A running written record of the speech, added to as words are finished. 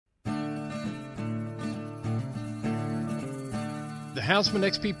The Houndsman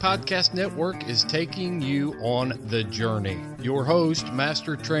XP Podcast Network is taking you on the journey. Your host,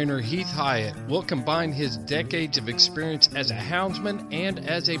 Master Trainer Heath Hyatt, will combine his decades of experience as a houndsman and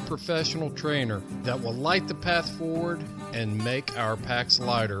as a professional trainer that will light the path forward and make our packs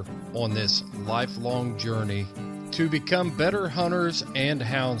lighter on this lifelong journey to become better hunters and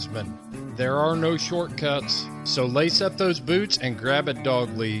houndsmen. There are no shortcuts, so lace up those boots and grab a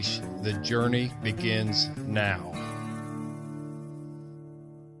dog leash. The journey begins now.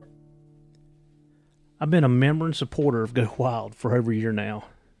 I've been a member and supporter of Go Wild for over a year now.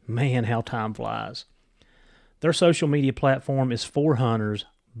 Man, how time flies. Their social media platform is for hunters,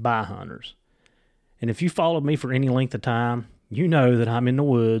 by hunters. And if you followed me for any length of time, you know that I'm in the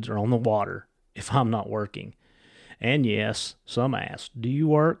woods or on the water if I'm not working. And yes, some ask, do you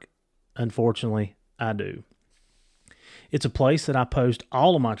work? Unfortunately, I do. It's a place that I post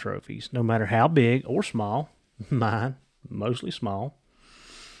all of my trophies, no matter how big or small. Mine, mostly small.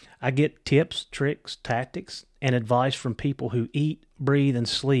 I get tips, tricks, tactics, and advice from people who eat, breathe, and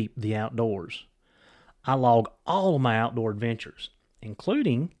sleep the outdoors. I log all of my outdoor adventures,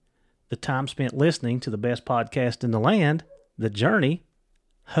 including the time spent listening to the best podcast in the land, The Journey,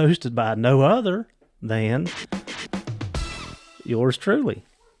 hosted by no other than yours truly.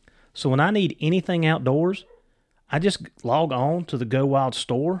 So when I need anything outdoors, I just log on to the Go Wild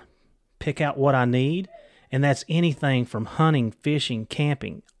store, pick out what I need, and that's anything from hunting, fishing,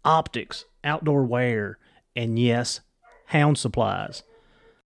 camping, optics, outdoor wear, and yes, hound supplies.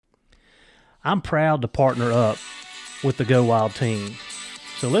 I'm proud to partner up with the Go Wild team.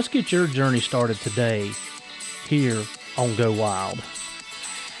 So let's get your journey started today here on Go Wild.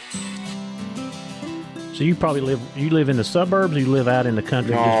 So you probably live in the suburbs, or you live out in the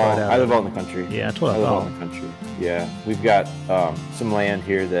country? No, just right out I live out in the country. Yeah, that's what I live thought. out in the country. Yeah, we've got some land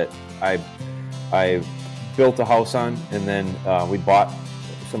here that I built a house on, and then we bought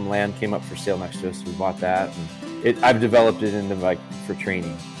some land, came up for sale next to us. So we bought that, and I've developed it into for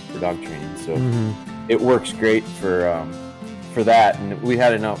training, for dog training. So it works great for that. And we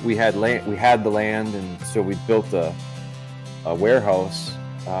had the land, and so we built a warehouse,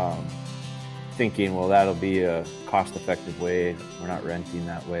 thinking, well, that'll be a cost-effective way. We're not renting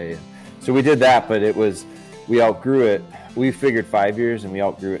that way. So we did that, but we outgrew it. We figured 5 years, and we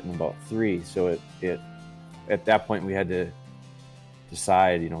outgrew it in about 3. So it at that point we had to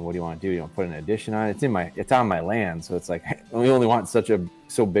decide, what do you want to do? You want to put an addition on it? It's on my land, so it's like we only want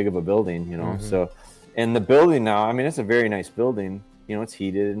so big of a building, So, and the building now, it's a very nice building. It's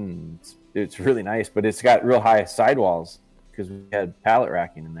heated and it's really nice, but it's got real high sidewalls because we had pallet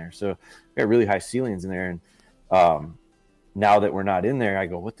racking in there. So we got really high ceilings in there. And now that we're not in there, I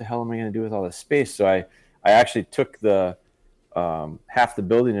go, what the hell am I going to do with all this space? So I actually took the half the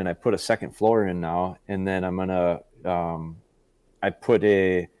building and I put a second floor in now, and then I'm gonna I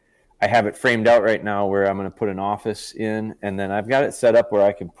have it framed out right now where I'm gonna put an office in, and then I've got it set up where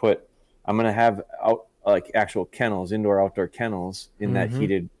I'm gonna have actual kennels, indoor outdoor kennels in that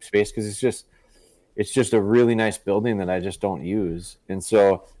heated space, because it's just a really nice building that I just don't use. And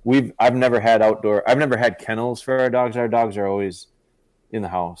so I've never had kennels for our dogs. Our dogs are always in the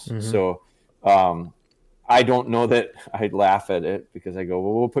house. So I don't know that I'd laugh at it, because I go,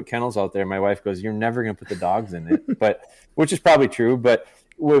 well, we'll put kennels out there. My wife goes, you're never going to put the dogs in it, which is probably true. But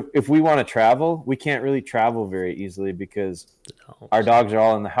if we want to travel, we can't really travel very easily because our dogs are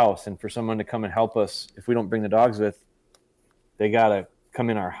all in the house. And for someone to come and help us, if we don't bring the dogs with, they got to come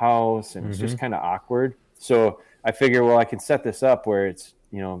in our house, and it's just kind of awkward. So I figure, well, I can set this up where it's,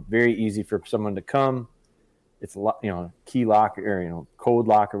 very easy for someone to come. It's key lock or code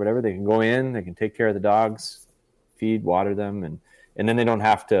lock or whatever. They can go in, they can take care of the dogs, feed, water them, and then they don't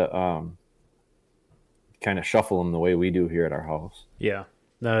have to kind of shuffle them the way we do here at our house. Yeah,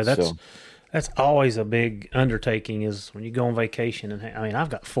 no, that's always a big undertaking, is when you go on vacation. And I've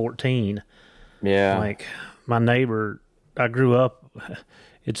got 14. Yeah, like my neighbor, I grew up.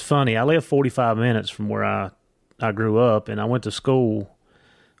 It's funny. I live 45 minutes from where I grew up, and I went to school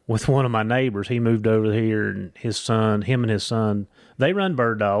with one of my neighbors. He moved over here, and him and his son, they run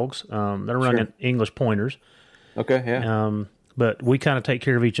bird dogs. They're running English pointers. Okay, yeah. But we kind of take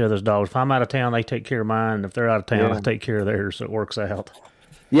care of each other's dogs. If I'm out of town, they take care of mine. And if they're out of town, I take care of theirs, so it works out.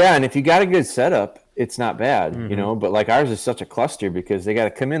 Yeah, and if you got a good setup, it's not bad, But like ours is such a cluster because they got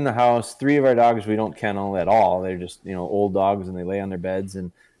to come in the house. 3 of our dogs we don't kennel at all. They're just, old dogs, and they lay on their beds.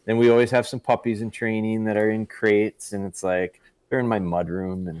 And then we always have some puppies in training that are in crates, and it's like, they're in my mud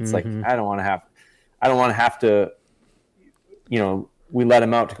room, and it's like, I don't want to have to, we let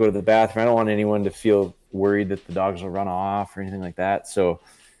them out to go to the bathroom. I don't want anyone to feel worried that the dogs will run off or anything like that. So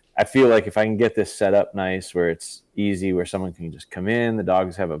I feel like if I can get this set up nice, where it's easy, where someone can just come in, the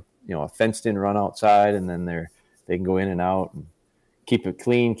dogs have a fenced in run outside, and then they can go in and out and keep it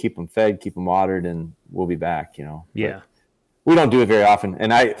clean, keep them fed, keep them watered, and we'll be back. Yeah. But we don't do it very often.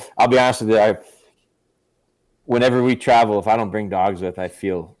 And I'll be honest with you, whenever we travel, if I don't bring dogs with, I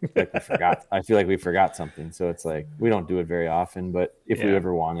feel like we forgot. I feel like we forgot something. So it's like we don't do it very often, but if we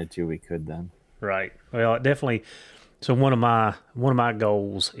ever wanted to, we could then. Right. Well, definitely. So one of my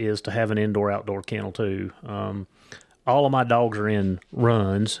goals is to have an indoor-outdoor kennel too. All of my dogs are in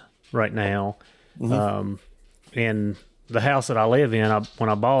runs right now, and the house that I live in, when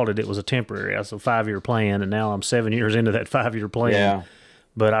I bought it, it was a temporary. It's a 5-year plan, and now I'm 7 years into that 5-year plan. Yeah.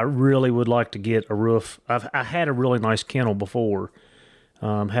 But I really would like to get a roof. I had a really nice kennel before,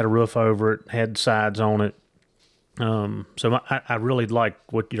 had a roof over it, had sides on it. So I really like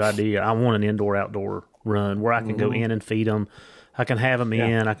what your idea. I want an indoor-outdoor run where I can go in and feed them. I can have them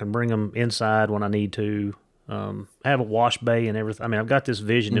in. I can bring them inside when I need to. Have a wash bay and everything. I mean, I've got this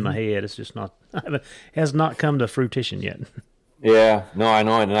vision in my head. It's just not has not come to fruition yet. Yeah, no, I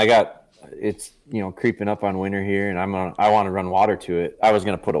know it, and it's creeping up on winter here, and I want to run water to it. I was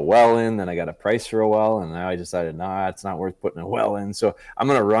gonna put a well in, then I got a price for a well, and I decided it's not worth putting a well in. So I'm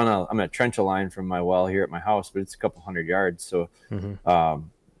gonna trench a line from my well here at my house, but it's a couple 100 yards. So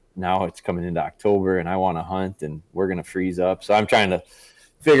now it's coming into October, and I want to hunt, and we're gonna freeze up. So I'm trying to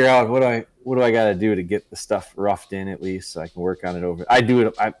figure out what do I got to do to get the stuff roughed in at least, so I can work on it over. I do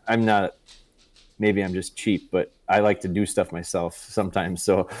it. I'm not. Maybe I'm just cheap, but I like to do stuff myself sometimes.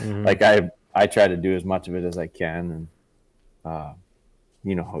 So like I try to do as much of it as I can, and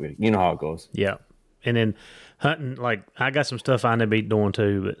you know how it goes. Yeah, and then hunting, like I got some stuff I need to be doing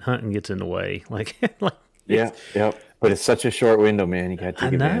too, but hunting gets in the way. Like yeah. But it's such a short window, man. You got to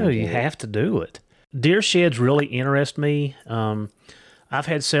take advantage. I know you have to do it. Deer sheds really interest me. I've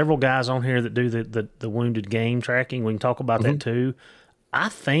had several guys on here that do the wounded game tracking. We can talk about that too. I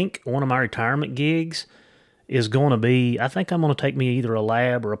think one of my retirement gigs is going to be, I think I'm going to take me either a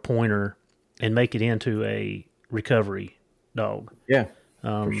lab or a pointer and make it into a recovery dog. Yeah,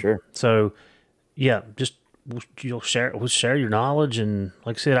 for sure. So, yeah, just we'll share your knowledge, and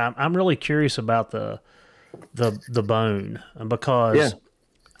like I said, I'm really curious about the bone, because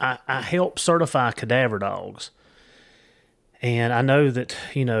I help certify cadaver dogs, and I know that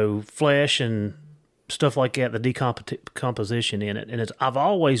flesh and stuff like that, the decomposition in it, and I've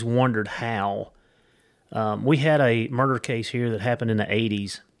always wondered how. We had a murder case here that happened in the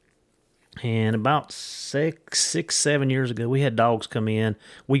 80s, and about 7 years ago, we had dogs come in.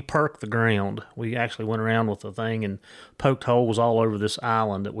 We perked the ground. We actually went around with the thing and poked holes all over this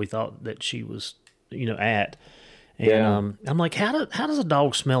island that we thought that she was, at. And I'm like, how does a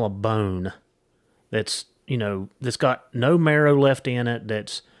dog smell a bone that's got no marrow left in it,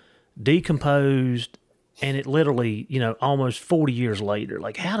 that's decomposed, and it literally, almost 40 years later?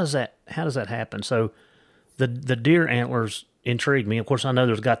 Like, how does that happen? So the deer antlers intrigue me. Of course, I know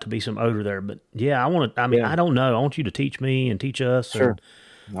there's got to be some odor there, but I don't know. I want you to teach me and teach us. Sure.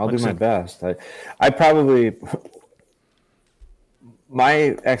 I'll do my best. I probably,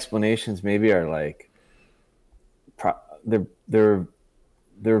 my explanations maybe are like, they're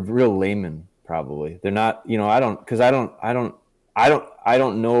real layman. Probably they're not. I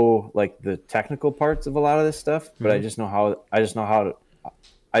don't know like the technical parts of a lot of this stuff, but I just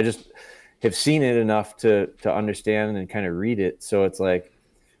have seen it enough to understand and kind of read it. So it's like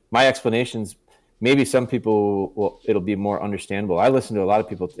my explanations, maybe some people it'll be more understandable. I listen to a lot of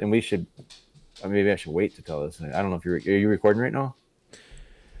people, and maybe I should wait to tell this. I don't know if are you recording right now?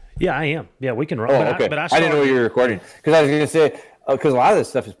 Yeah, I am. Yeah, we can run. Oh, okay. I didn't know you were recording, because I was going to say, because a lot of this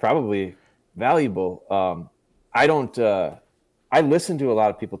stuff is probably valuable. I listen to a lot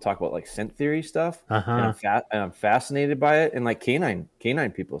of people talk about like scent theory stuff, and I'm fascinated by it, and like canine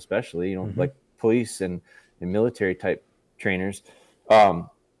people especially, like police and military type trainers,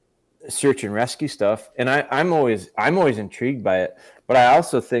 search and rescue stuff, and I'm always intrigued by it. But I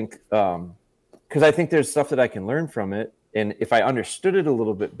also think, because I think there's stuff that I can learn from it, and if I understood it a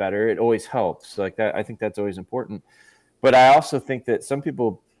little bit better, it always helps. Like that, I think that's always important. But I also think that some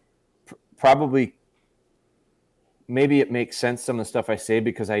people probably, maybe it makes sense, some of the stuff I say,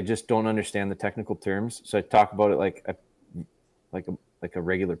 because I just don't understand the technical terms. So I talk about it like a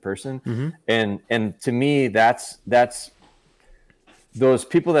regular person. And to me, that's those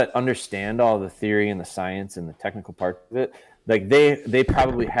people that understand all the theory and the science and the technical part of it. Like they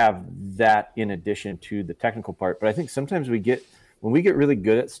probably have that in addition to the technical part. But I think sometimes when we get really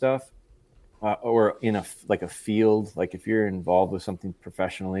good at stuff, or in a field, like if you're involved with something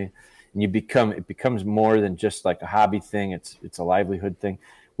professionally, and it becomes more than just like a hobby thing. It's a livelihood thing.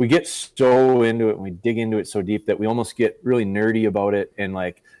 we get so into it and we dig into it so deep that we almost get really nerdy about it. And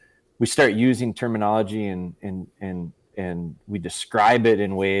like, we start using terminology and we describe it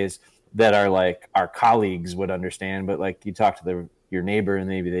in ways that are like our colleagues would understand. But like, you talk to your neighbor and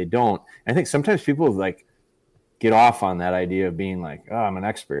maybe they don't. I think sometimes people like get off on that idea of being like, oh, I'm an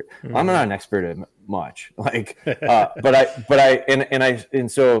expert. Well, I'm not an expert at much, like, but I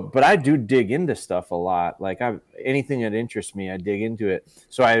do dig into stuff a lot. Like, anything that interests me, I dig into it.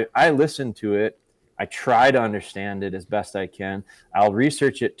 So I listen to it. I try to understand it as best I can. I'll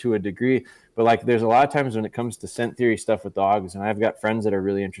research it to a degree, but like, there's a lot of times when it comes to scent theory stuff with dogs, and I've got friends that are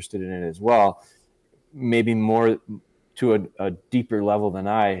really interested in it as well, maybe more to a deeper level than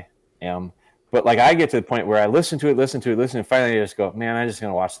I am. But like, I get to the point where I listen to it, and finally I just go, man, I'm just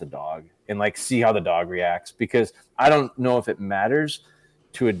going to watch the dog and like see how the dog reacts, because I don't know if it matters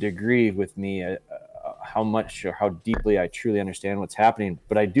to a degree with me how much or how deeply I truly understand what's happening.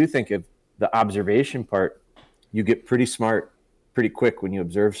 But I do think of the observation part, you get pretty smart pretty quick when you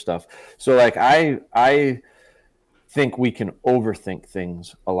observe stuff. So like, I think we can overthink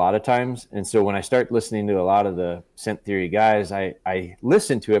things a lot of times. And so when I start listening to a lot of the scent theory guys, I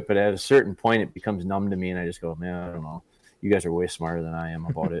listen to it, but at a certain point it becomes numb to me and I just go, man, I don't know. You guys are way smarter than I am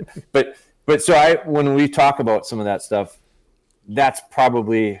about it. But so when we talk about some of that stuff, that's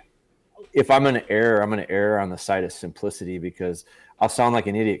probably, if I'm going to err on the side of simplicity, because I'll sound like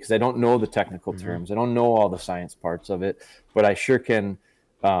an idiot because I don't know the technical terms. I don't know all the science parts of it, but I sure can,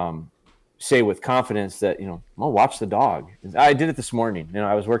 say with confidence that, I'll watch the dog. I did it this morning.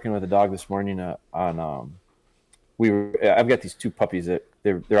 I was working with a dog this morning I've got these two puppies that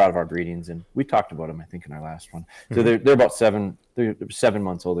they're out of our breedings, and we talked about them, I think, in our last one. So they're about 7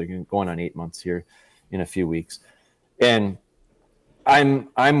 months old. They're going on 8 months here in a few weeks. And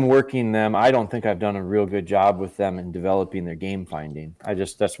I'm working them. I don't think I've done a real good job with them in developing their game finding.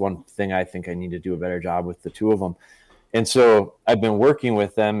 That's one thing I think I need to do a better job with the two of them. And so I've been working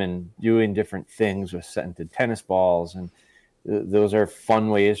with them and doing different things with scented tennis balls. And those are fun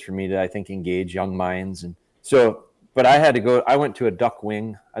ways for me to, I think, engage young minds. And so, but I went to a duck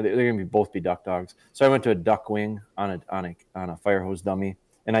wing. They're going to both be duck dogs. So I went to a duck wing on a fire hose dummy,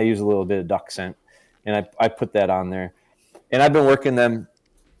 and I use a little bit of duck scent, and I put that on there. And I've been working them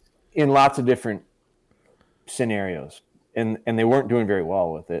in lots of different scenarios, and they weren't doing very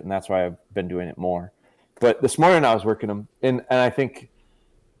well with it. And that's why I've been doing it more. But this morning I was working them, and I think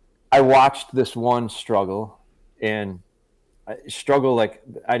I watched this one struggle, and struggle like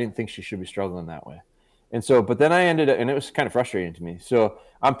I didn't think she should be struggling that way. And so, but then I ended up, and it was kind of frustrating to me. So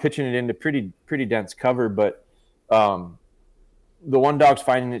I'm pitching it into pretty dense cover, but the one dog's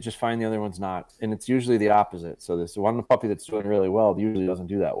finding it just fine, the other one's not. And it's usually the opposite. So this one puppy that's doing really well usually doesn't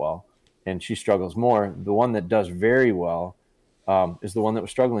do that well, and she struggles more. The one that does very well is the one that was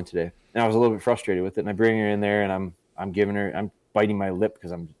struggling today. And I was a little bit frustrated with it. And I bring her in there, and I'm biting my lip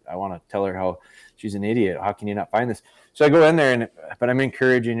because I want to tell her how she's an idiot. How can you not find this? So I go in there, but I'm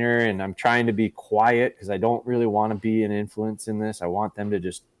encouraging her, and I'm trying to be quiet because I don't really want to be an influence in this. I want them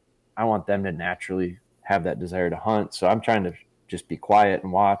to naturally have that desire to hunt. So I'm trying to just be quiet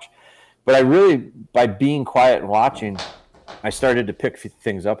and watch. But by being quiet and watching, I started to pick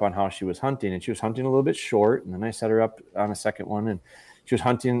things up on how she was hunting, and she was hunting a little bit short. And then I set her up on a second one, and she was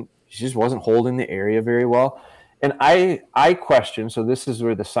hunting. She just wasn't holding the area very well. And I question, so this is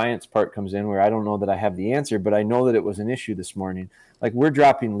where the science part comes in, where I don't know that I have the answer, but I know that it was an issue this morning. Like, we're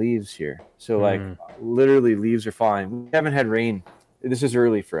dropping leaves here. So like literally leaves are falling. We haven't had rain. This is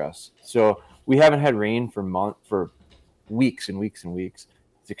early for us. So we haven't had rain for weeks and weeks and weeks.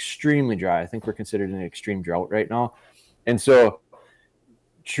 It's extremely dry. I think we're considered in an extreme drought right now. And so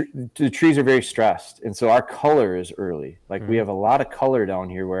the trees are very stressed. And so our color is early. Like we have a lot of color down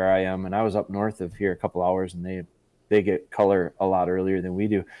here where I am. And I was up north of here a couple hours, and they get color a lot earlier than we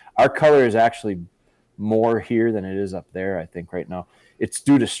do. Our color is actually more here than it is up there, I think, right now. It's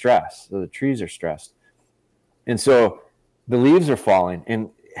due to stress. So the trees are stressed. And so the leaves are falling.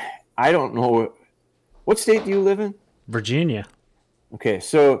 And I don't know, what state do you live in? Virginia. Okay,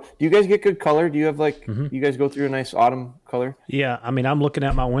 so do you guys get good color? Do you have you guys go through a nice autumn color? Yeah, I mean, I'm looking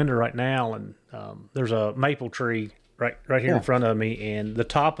out my window right now, and there's a maple tree right here in front of me, and the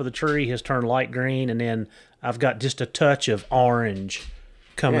top of the tree has turned light green, and then I've got just a touch of orange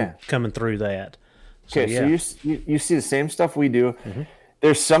coming through that. So, okay, so you see the same stuff we do. Mm-hmm.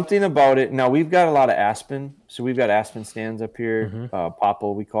 There's something about it. Now, we've got a lot of aspen, so we've got aspen stands up here,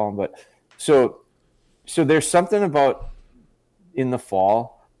 popple we call them. But so there's something about in the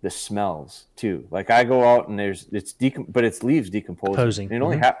fall, the smells too. Like I go out and but it's leaves decomposing. And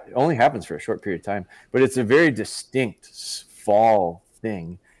it only happens for a short period of time, but it's a very distinct fall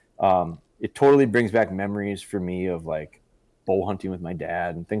thing. It totally brings back memories for me of like bow hunting with my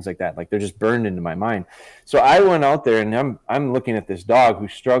dad and things like that. Like they're just burned into my mind. So I went out there and I'm looking at this dog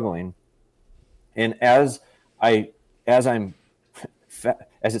who's struggling. And as I'm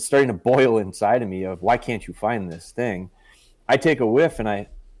as it's starting to boil inside of me of why can't you find this thing, I take a whiff and I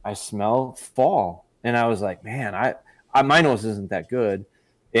smell fall, and I was like, man, I my nose isn't that good,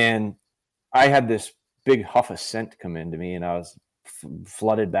 and I had this big huff of scent come into me, and I was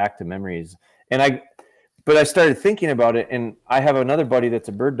flooded back to memories, but I started thinking about it, and I have another buddy that's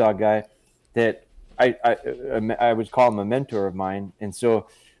a bird dog guy that I would call him a mentor of mine, and so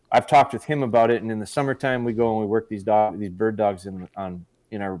I've talked with him about it. And in the summertime, we go and we work these bird dogs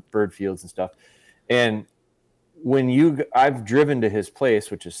in our bird fields and stuff. And I've driven to his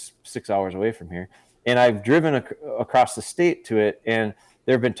place, which is 6 hours away from here, and I've driven across the state to it. And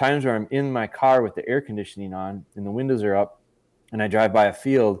there have been times where I'm in my car with the air conditioning on and the windows are up, and I drive by a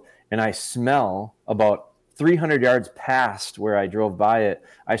field and I smell about 300 yards past where I drove by it.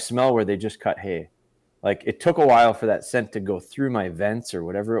 I smell where they just cut hay. Like it took a while for that scent to go through my vents or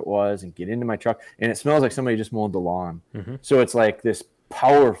whatever it was and get into my truck. And it smells like somebody just mowed the lawn. Mm-hmm. So it's like this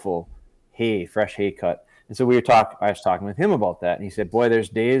powerful fresh hay cut. And so I was talking with him about that. And he said, boy, there's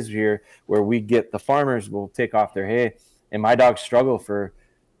days here where the farmers will take off their hay and my dogs struggle for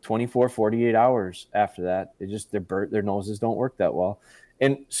 24, 48 hours after that. It just, their noses don't work that well.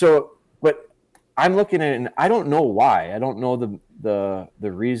 And so, but I'm looking at it and I don't know why. I don't know the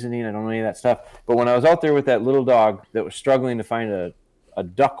reasoning. I don't know any of that stuff. But when I was out there with that little dog that was struggling to find a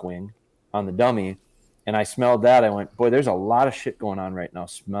duck wing on the dummy, and I smelled that, I went, boy, there's a lot of shit going on right now,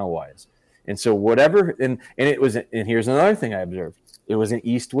 smell wise. And so whatever, and here's another thing I observed. It was an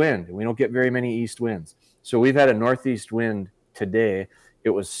east wind, and we don't get very many east winds. So we've had a northeast wind today. It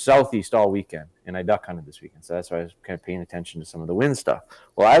was southeast all weekend, and I duck hunted this weekend. So that's why I was kind of paying attention to some of the wind stuff.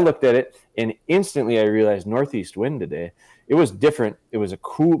 Well, I looked at it, and instantly I realized northeast wind today. It was different. It was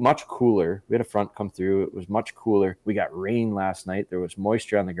much cooler. We had a front come through. It was much cooler. We got rain last night. There was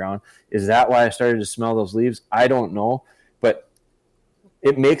moisture on the ground. Is that why I started to smell those leaves? I don't know, but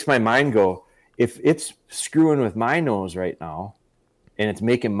it makes my mind go, if it's screwing with my nose right now, and it's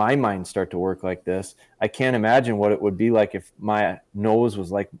making my mind start to work like this, I can't imagine what it would be like if my nose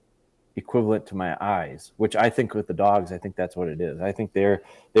was like equivalent to my eyes, which I think with the dogs, I think that's what it is. I think they're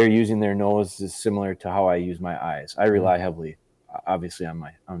using their noses similar to how I use my eyes. I rely heavily, obviously,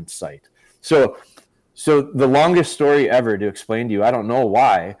 on sight. So the longest story ever to explain to you, I don't know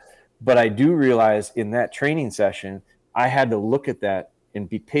why, but I do realize in that training session, I had to look at that and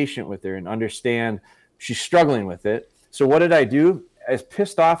be patient with her and understand she's struggling with it. So what did I do? As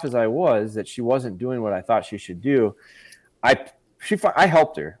pissed off as I was that she wasn't doing what I thought she should do, I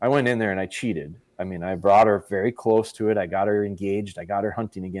helped her. I went in there and I cheated. I mean, I brought her very close to it. I got her engaged. I got her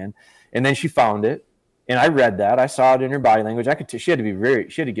hunting again. And then she found it. And I read that. I saw it in her body language. She had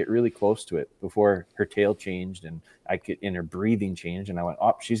to get really close to it before her tail changed and her breathing changed. And I went,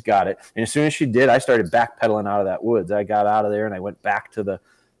 oh, she's got it. And as soon as she did, I started backpedaling out of that woods. I got out of there and I went back to the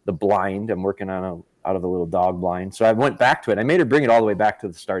blind. I'm working on out of a little dog blind. So I went back to it. I made her bring it all the way back to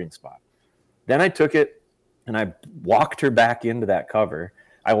the starting spot. Then I took it and I walked her back into that cover.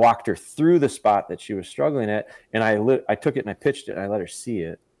 I walked her through the spot that she was struggling at, and I took it and I pitched it and I let her see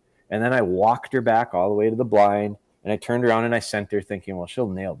it. And then I walked her back all the way to the blind, and I turned around and I sent her thinking, well, she'll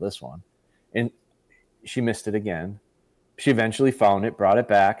nail this one. And she missed it again. She eventually found it, brought it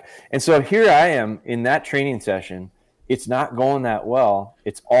back. And so here I am in that training session. It's not going that well.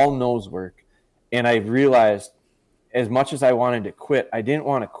 It's all nose work. And I realized as much as I wanted to quit, I didn't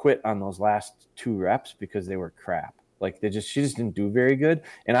want to quit on those last 2 reps because they were crap. Like she just didn't do very good.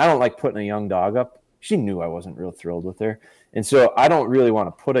 And I don't like putting a young dog up. She knew I wasn't real thrilled with her. And so I don't really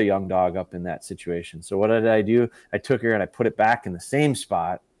want to put a young dog up in that situation. So what did I do? I took her and I put it back in the same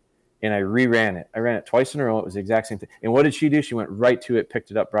spot and I reran it. I ran it twice in a row. It was the exact same thing. And what did she do? She went right to it,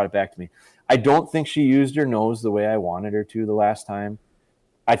 picked it up, brought it back to me. I don't think she used her nose the way I wanted her to the last time.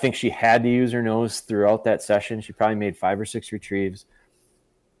 I think she had to use her nose throughout that session. She probably made 5 or 6 retrieves.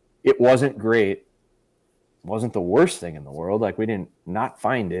 It wasn't great. It wasn't the worst thing in the world. Like we didn't not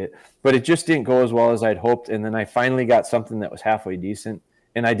find it, but it just didn't go as well as I'd hoped. And then I finally got something that was halfway decent.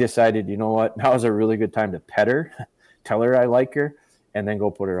 And I decided, you know what? Now is a really good time to pet her, tell her I like her, and then go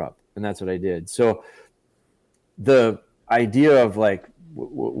put her up. And that's what I did. So the idea of like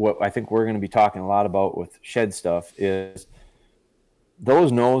what I think we're going to be talking a lot about with shed stuff is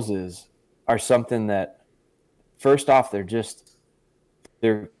those noses are something that, first off, I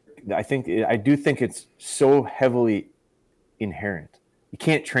do think it's so heavily inherent. You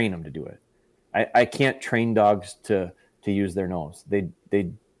can't train them to do it. I can't train dogs to use their nose. They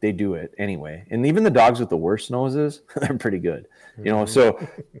they do it anyway. And even the dogs with the worst noses, they're pretty good, so,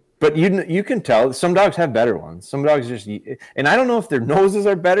 but you can tell some dogs have better ones. Some dogs and I don't know if their noses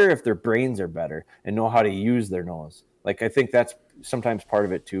are better, if their brains are better and know how to use their nose. Like, I think that's sometimes part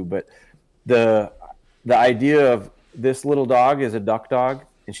of it too. But the idea of this little dog is a duck dog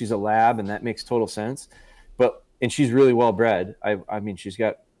and she's a lab, and that makes total sense. And she's really well bred. I mean, she's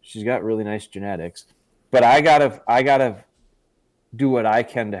got really nice genetics, but I gotta do what I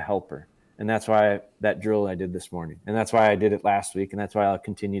can to help her. And that's why that drill I did this morning, and that's why I did it last week, and that's why I'll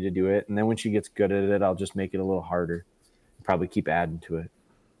continue to do it. And then when she gets good at it, I'll just make it a little harder, probably keep adding to it.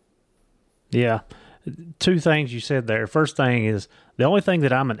 Yeah. Two things you said there. First thing is, the only thing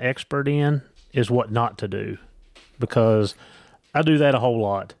that I'm an expert in is what not to do, because I do that a whole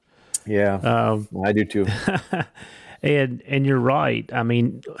lot. Yeah, I do too. And you're right. I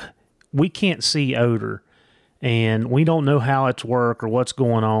mean, we can't see odor, and we don't know how it's work or what's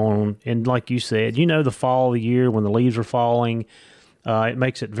going on. And like you said, the fall of the year when the leaves are falling, it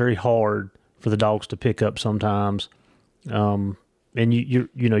makes it very hard for the dogs to pick up sometimes. And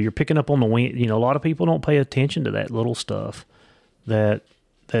you're picking up on the wind. A lot of people don't pay attention to that little stuff that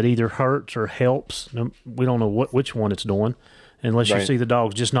either hurts or helps. We don't know which one it's doing, unless you see the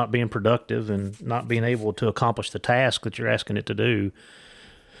dog's just not being productive and not being able to accomplish the task that you're asking it to do.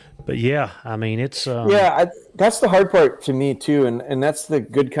 But yeah, I mean, it's that's the hard part to me too, and that's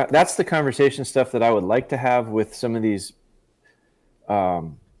the that's the conversation stuff that I would like to have with some of these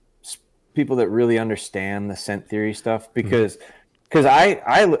people that really understand the scent theory stuff, because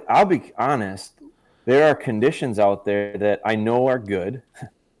I'll be honest, there are conditions out there that I know are good,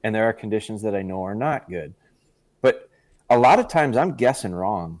 and there are conditions that I know are not good. But a lot of times I'm guessing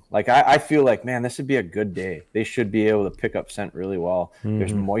wrong. Like, I feel like, man, this would be a good day. They should be able to pick up scent really well. Mm-hmm.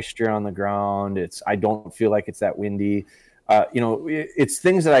 There's moisture on the ground. I don't feel like it's that windy. It's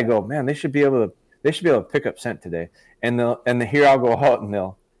things that I go, man, they should be able to pick up scent today. And here I'll go out and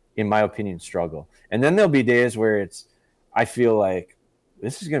they'll, in my opinion, struggle. And then there'll be days where I feel like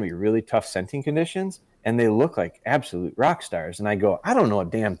this is going to be really tough scenting conditions, and they look like absolute rock stars. And I go, I don't know a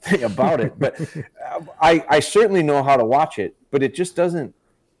damn thing about it, but I certainly know how to watch it. But it just doesn't.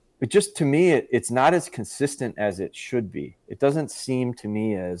 It just, to me, it's not as consistent as it should be. It doesn't seem to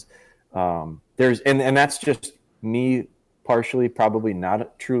me as there's, and that's just me partially probably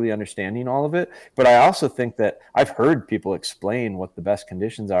not truly understanding all of it. But I also think that I've heard people explain what the best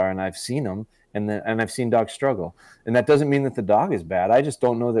conditions are, and I've seen them. And I've seen dogs struggle. And that doesn't mean that the dog is bad. I just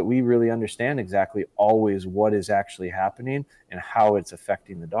don't know that we really understand exactly always what is actually happening and how it's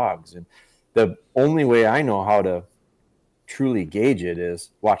affecting the dogs. And the only way I know how to truly gauge it is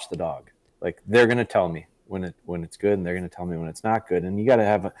watch the dog. Like, they're going to tell me when it's good, and they're going to tell me when it's not good. And you got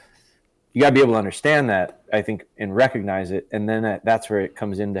to be able to understand that, I think, and recognize it. And then that's where it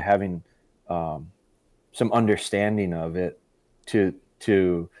comes into having some understanding of it to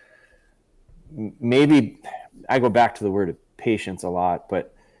maybe, I go back to the word of patience a lot,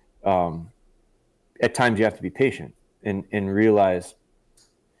 but at times you have to be patient and realize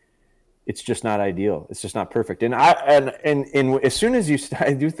it's just not ideal. It's just not perfect. And as soon as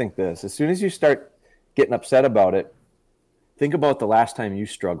I do think this, as soon as you start getting upset about it, think about the last time you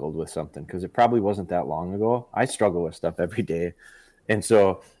struggled with something, because it probably wasn't that long ago. I struggle with stuff every day. And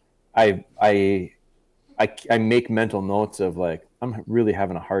so I make mental notes of, like, I'm really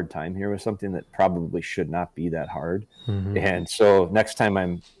having a hard time here with something that probably should not be that hard. Mm-hmm. And so next time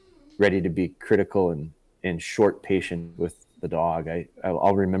I'm ready to be critical and short patient with the dog,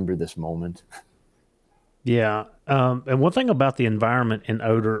 I'll remember this moment. Yeah. And one thing about the environment and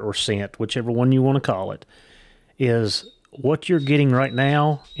odor or scent, whichever one you want to call it, is what you're getting right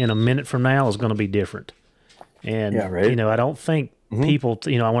now in a minute from now is going to be different. And, I don't think people,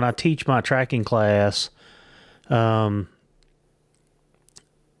 when I teach my tracking class, when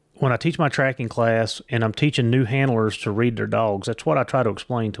I teach my tracking class and I'm teaching new handlers to read their dogs, that's what I try to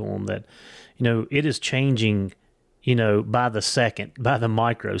explain to them, that, it is changing, by the second, by the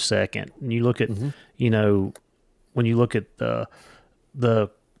microsecond. And you look at, when you look at the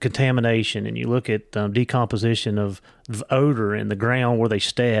contamination, and you look at decomposition of odor in the ground where they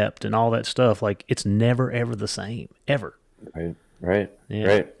stepped and all that stuff, like, it's never, ever the same, ever. Right.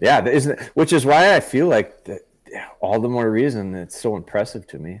 Yeah. Which is why I feel like all the more reason it's so impressive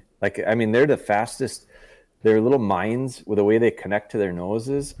to me. Like, I mean, they're the fastest. Their little minds, with the way they connect to their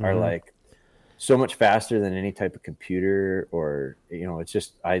noses, are like so much faster than any type of computer, or it's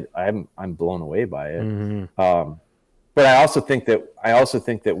just I'm blown away by it. Mm-hmm. But I also think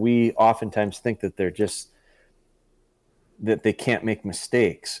that we oftentimes think that they're just, that they can't make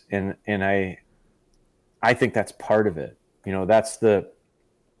mistakes, and I think that's part of it. That's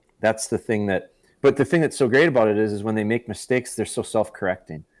That's the thing but the thing that's so great about it is when they make mistakes, they're so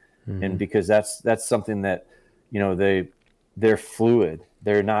self-correcting. Mm-hmm. And because that's something that, they're fluid.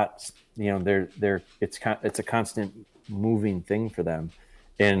 They're not, it's a constant moving thing for them.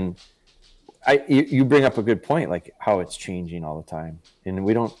 And you bring up a good point, like how it's changing all the time. And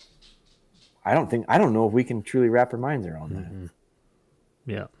I don't know if we can truly wrap our minds around mm-hmm. that.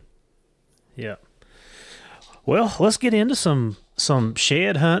 Yeah. Yeah. Well, let's get into some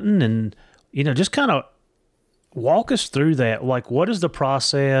shed hunting and, just kind of walk us through that. Like, what is the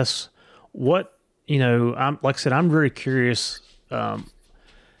process? What, I'm like I said, I'm very curious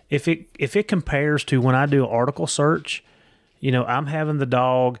if it compares to when I do an article search. I'm having the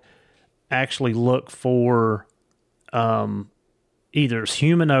dog actually look for either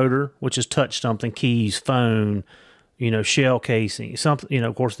human odor, which is touch something, keys, phone, shell casing, something.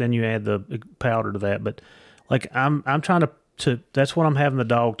 Of course, then you add the powder to that. But like I'm trying to that's what I'm having the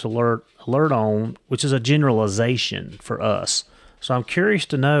dog to alert on, which is a generalization for us. So I'm curious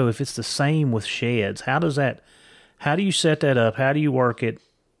to know if it's the same with sheds. How do you set that up? How do you work it?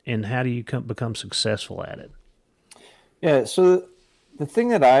 And how do you become successful at it? Yeah. So the thing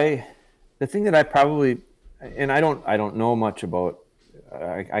that I probably, and I don't know much about,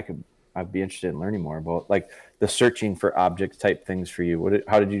 I'd be interested in learning more about like the searching for objects type things for you.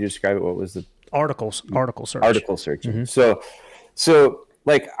 How did you describe it? What was the article search? Article searching. Mm-hmm. So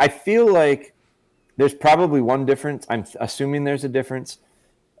like, I feel like there's probably one difference. I'm assuming there's a difference.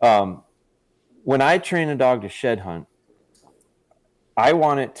 When I train a dog to shed hunt, I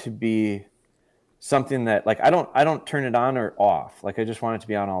want it to be something that like, I don't turn it on or off. Like I just want it to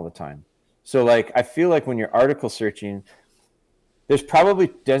be on all the time. So like, I feel like when you're article searching, there's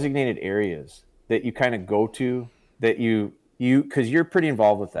probably designated areas that you kind of go to that because you're pretty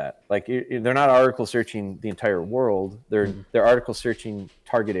involved with that. Like they're not article searching the entire world. They're article searching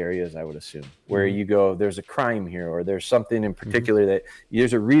target areas, I would assume, where you go, there's a crime here, or there's something in particular that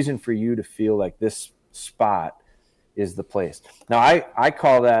there's a reason for you to feel like this spot is the place. Now I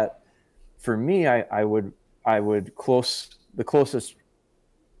call that, for me, I would the closest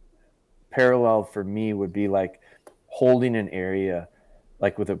parallel for me would be like holding an area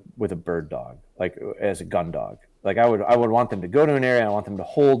like with a bird dog, like as a gun dog. Like I would want them to go to an area. I want them to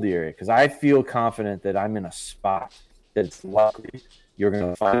hold the area because I feel confident that I'm in a spot that it's likely you're going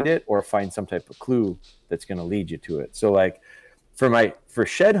to find it or find some type of clue that's going to lead you to it. So like for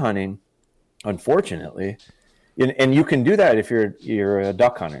shed hunting, unfortunately, and you can do that if you're a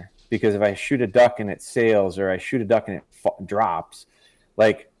duck hunter, because if I shoot a duck and it sails, or I shoot a duck and it drops,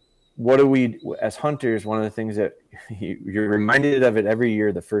 like what do we as hunters? One of the things that you're reminded of it every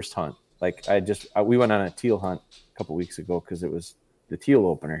year, the first hunt. Like we went on a teal hunt a couple weeks ago because it was the teal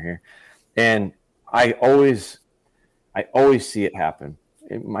opener here, and I always see it happen,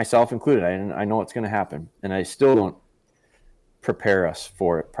 myself included. I know it's going to happen, and I still don't prepare us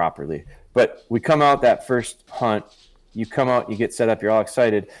for it properly. But we come out that first hunt, you come out, you get set up, you're all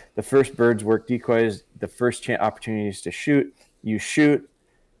excited. The first birds work decoys, the first opportunities to shoot, you shoot,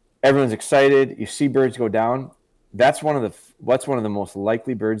 everyone's excited, you see birds go down. That's one of the most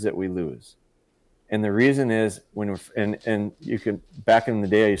likely birds that we lose. And the reason is and you can, back in the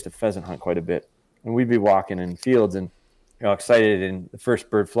day, I used to pheasant hunt quite a bit, and we'd be walking in fields and you're all excited, and the first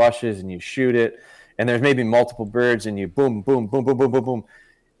bird flushes and you shoot it, and there's maybe multiple birds, and you boom, boom, boom, boom, boom, boom, boom,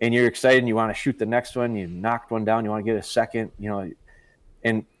 and you're excited and you want to shoot the next one. You knocked one down, you want to get a second,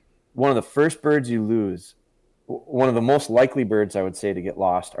 and one of the first birds you lose, one of the most likely birds I would say to get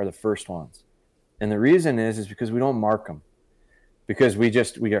lost, are the first ones. And the reason is because we don't mark them, because we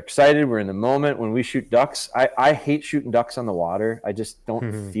are excited. We're in the moment. When we shoot ducks, I hate shooting ducks on the water. I just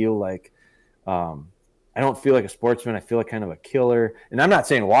don't feel like, I don't feel like a sportsman. I feel like kind of a killer. And I'm not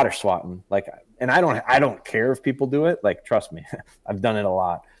saying water swatting, and I don't care if people do it. Like, trust me, I've done it a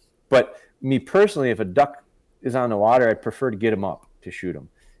lot. But me personally, if a duck is on the water, I'd prefer to get them up to shoot them.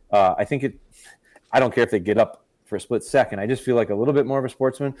 I don't care if they get up for a split second. I just feel like a little bit more of a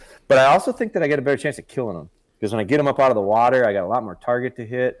sportsman, but I also think that I get a better chance at killing them, because when I get them up out of the water, I got a lot more target to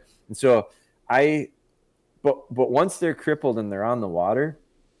hit. And so but once they're crippled and they're on the water,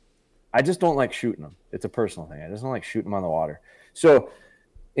 I just don't like shooting them. It's a personal thing. I just don't like shooting them on the water. So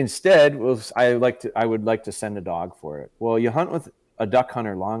instead, I would like to send a dog for it. Well, you hunt with a duck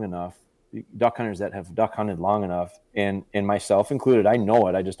hunter long enough, duck hunters that have duck hunted long enough, and myself included, I know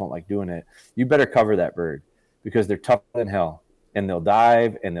it. I just don't like doing it. You better cover that bird, because they're tough than hell, and they'll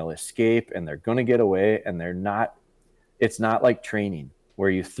dive and they'll escape and they're going to get away. And it's not like training where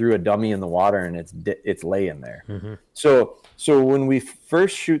you threw a dummy in the water and it's laying there. Mm-hmm. So when we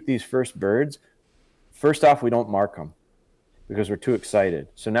first shoot these first birds, first off, we don't mark them, because we're too excited.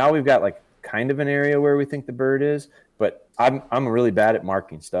 So now we've got like kind of an area where we think the bird is, but I'm really bad at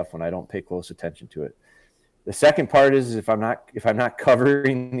marking stuff when I don't pay close attention to it. The second part is if I'm not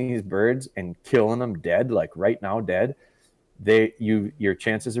covering these birds and killing them dead, like right now dead, your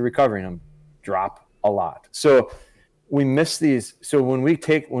chances of recovering them drop a lot. So we miss these. So when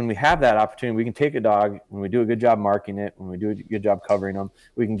we have that opportunity, we can take a dog, when we do a good job marking it, when we do a good job covering them,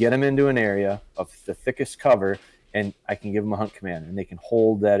 we can get them into an area of the thickest cover, and I can give them a hunt command, and they can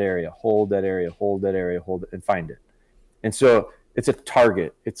hold that area, and find it. And so it's a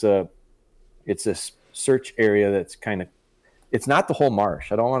target. It's a search area that's kind of, it's not the whole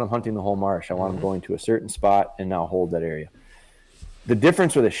marsh. I don't want them hunting the whole marsh. I want them going to a certain spot and now hold that area. The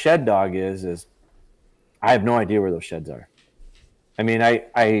difference with a shed dog is I have no idea where those sheds are. I mean,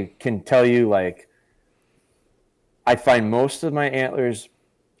 I can tell you, like, I find most of my antlers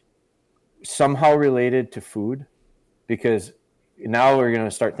somehow related to food, because now we're going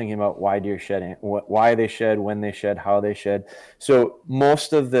to start thinking about why deer shed, why they shed, when they shed, how they shed. So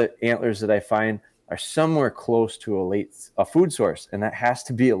most of the antlers that I find are somewhere close to a food source, and that has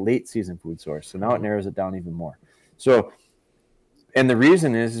to be a late season food source. So now it narrows it down even more. So, and the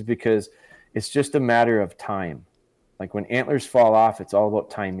reason is because it's just a matter of time. Like when antlers fall off, it's all about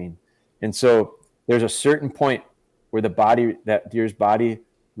timing. And so there's a certain point where that deer's body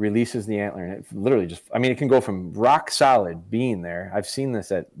releases the antler, and it literally just, I mean, it can go from rock solid being there. I've seen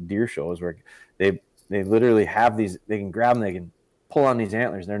this at deer shows where they literally have these, they can grab them, they can pull on these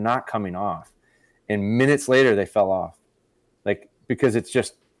antlers, they're not coming off. And minutes later they fell off. Like, because it's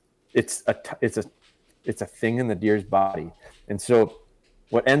a thing in the deer's body. And so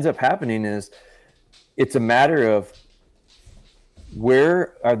what ends up happening is it's a matter of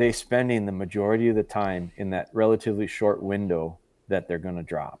where are they spending the majority of the time in that relatively short window that they're going to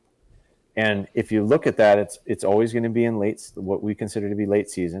drop. And if you look at that, it's always going to be in what we consider to be late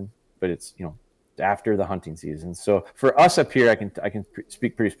season, but it's, after the hunting season. So for us up here, I can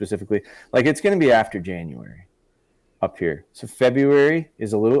speak pretty specifically, like it's going to be after January up here. So February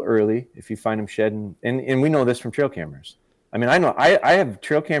is a little early if you find them shedding, and we know this from trail cameras. I mean, I have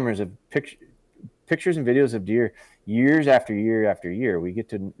trail cameras of pictures and videos of deer years after year after year. We get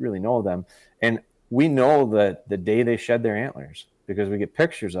to really know them, and we know that the day they shed their antlers, because we get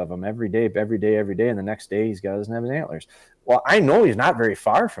pictures of them every day, and the next day he doesn't have his antlers. Well, I know he's not very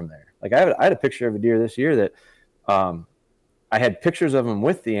far from there. Like I had a picture of a deer this year that I had pictures of him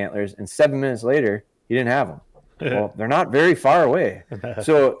with the antlers, and 7 minutes later he didn't have them. Well, they're not very far away.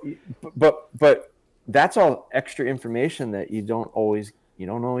 So, but that's all extra information that you don't always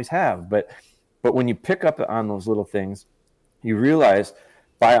have. But when you pick up on those little things, you realize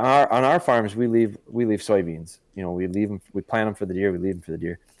on our farms we leave soybeans. We leave them, we plant them for the deer, we leave them for the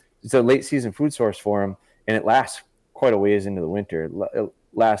deer. It's a late season food source for them, and it lasts quite a ways into the winter. It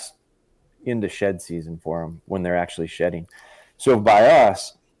lasts into shed season for them when they're actually shedding. So by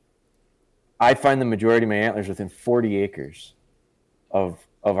us, I find the majority of my antlers within 40 acres of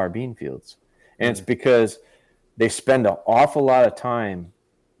our bean fields. And it's because they spend an awful lot of time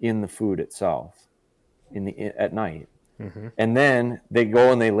in the food itself at night. Mm-hmm. And then they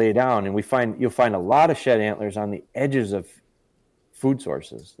go and they lay down, and you'll find a lot of shed antlers on the edges of food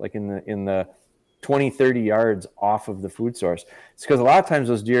sources, like in the 20, 30 yards off of the food source. It's because a lot of times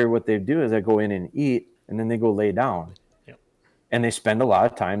those deer, what they do is they go in and eat, and then they go lay down. Yep. And they spend a lot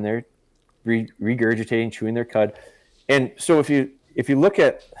of time there regurgitating, chewing their cud. And so if you look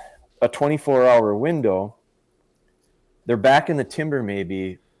at a 24-hour window, they're back in the timber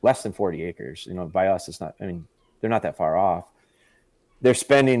maybe less than 40 acres. By us, it's not, they're not that far off. They're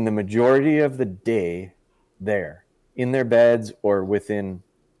spending the majority of the day there in their beds or within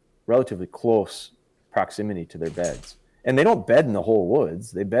relatively close proximity to their beds. And they don't bed in the whole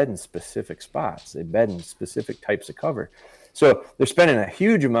woods. They bed in specific spots. They bed in specific types of cover. So they're spending a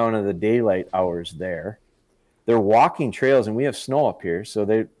huge amount of the daylight hours there. They're walking trails, and we have snow up here, so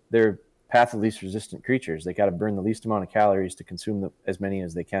they're path of least resistant creatures. They got to burn the least amount of calories to consume as many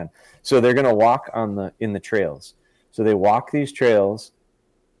as they can. So they're going to walk in the trails. So they walk these trails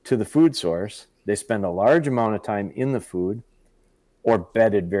to the food source. They spend a large amount of time in the food or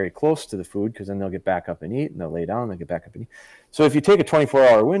bedded very close to the food, because then they'll get back up and eat, and they'll lay down, they'll get back up and eat. So if you take a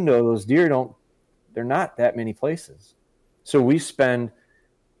 24-hour window, those deer they're not that many places. So we spend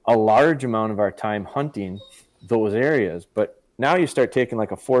a large amount of our time hunting those areas. But now you start taking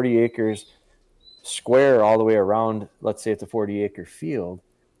like a 40 acres square all the way around, let's say it's a 40-acre field,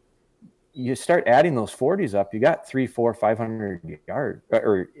 you start adding those 40s up, you got 300, 400, 500 yards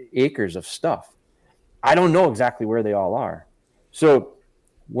or acres of stuff. I don't know exactly where they all are. So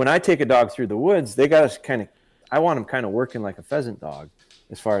when I take a dog through the woods, they got to I want them kind of working like a pheasant dog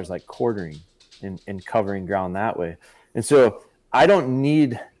as far as like quartering and covering ground that way. And so I don't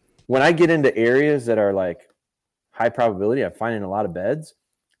need, when I get into areas that are like high probability, I'm finding a lot of beds,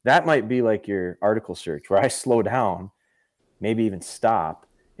 that might be like your article search where I slow down, maybe even stop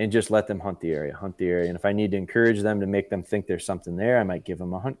and just let them hunt the area. And if I need to encourage them to make them think there's something there, I might give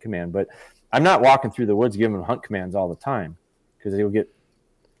them a hunt command. But I'm not walking through the woods giving them hunt commands all the time, because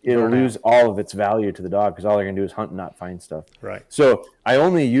it'll lose all of its value to the dog, because all they're going to do is hunt and not find stuff. Right. So I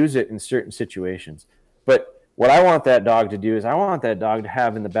only use it in certain situations. But what I want that dog to do is I want that dog to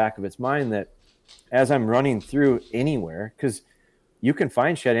have in the back of its mind that as I'm running through anywhere, because you can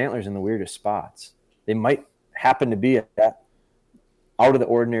find shed antlers in the weirdest spots. They might happen to be at that out of the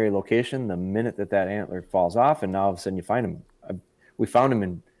ordinary location the minute that antler falls off, and now all of a sudden you find them. We found them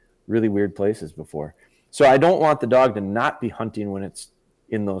in really weird places before. So I don't want the dog to not be hunting when it's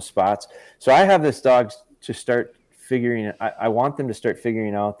in those spots. So I have this dog to start figuring, I want them to start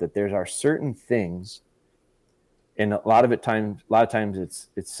figuring out that there are certain things, and a lot of times it's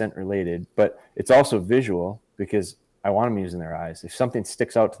scent related, but it's also visual, because I want them using their eyes. If something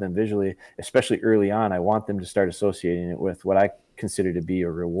sticks out to them visually, especially early on, I want them to start associating it with what I consider to be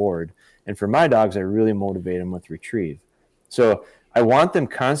a reward. And for my dogs, I really motivate them with retrieve. So I want them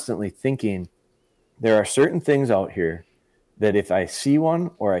constantly thinking there are certain things out here that if I see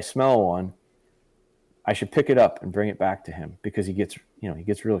one or I smell one, I should pick it up and bring it back to him, because he gets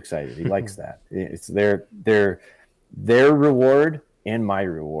real excited. He likes that. It's their reward and my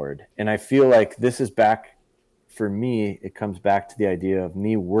reward. And I feel like this is back, for me, it comes back to the idea of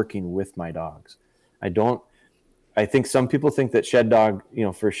me working with my dogs. I think some people think that shed dog,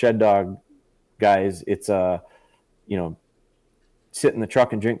 for shed dog guys, it's sit in the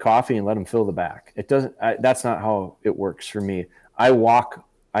truck and drink coffee and let them fill the back. It doesn't, that's not how it works for me. I walk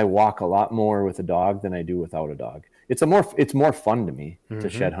a lot more with a dog than I do without a dog. It's more fun to me to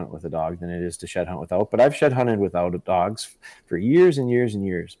shed hunt with a dog than it is to shed hunt without, but I've shed hunted without dogs for years and years and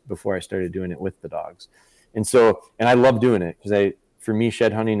years before I started doing it with the dogs. And I love doing it, because for me,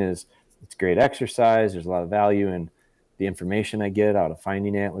 shed hunting it's great exercise. There's a lot of value in the information I get out of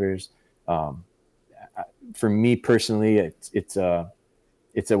finding antlers. For me personally, it's a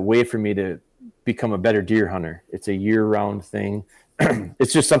way for me to become a better deer hunter. It's a year-round thing.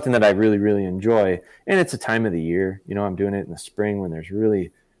 It's just something that I really, really enjoy. And it's a time of the year, I'm doing it in the spring when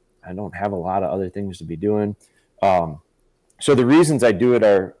I don't have a lot of other things to be doing. So the reasons I do it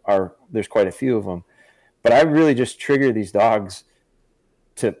are there's quite a few of them, but I really just trigger these dogs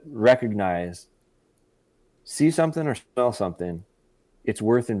to recognize, see something or smell something, it's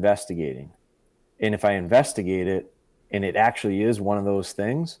worth investigating. And if I investigate it and it actually is one of those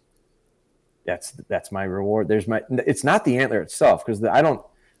things, that's my reward. It's not the antler itself, because I don't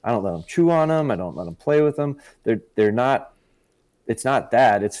let them chew on them. I don't let them play with them. They're not, it's not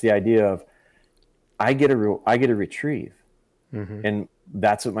that. It's the idea of I get a retrieve. Mm-hmm. And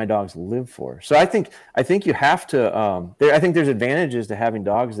that's what my dogs live for. So I think you have to, I think there's advantages to having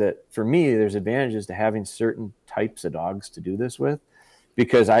dogs that, for me, there's advantages to having certain types of dogs to do this with,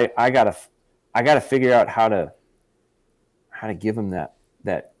 because I gotta figure out how to give them that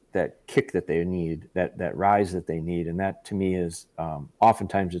kick that they need, that rise that they need. And that to me is,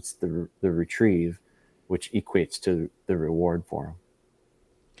 oftentimes it's the retrieve, which equates to the reward for them.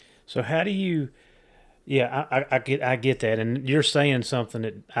 So how do you, I get that. And you're saying something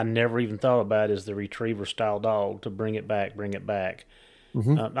that I never even thought about, is the retriever style dog, to bring it back.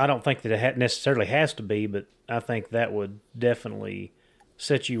 Mm-hmm. I don't think that it necessarily has to be, but I think that would definitely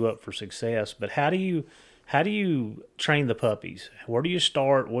set you up for success. But how do you train the puppies? Where do you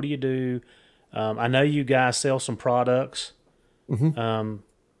start? What do you do? I know you guys sell some products. Mm-hmm.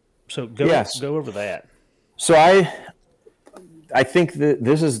 So go over that. So I think that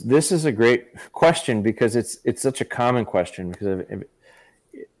this is a great question, because it's such a common question, because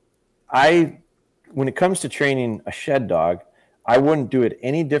when it comes to training a shed dog, I wouldn't do it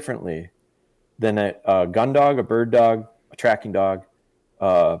any differently than a gun dog, a bird dog, a tracking dog,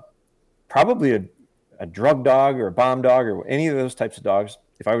 probably a drug dog or a bomb dog, or any of those types of dogs,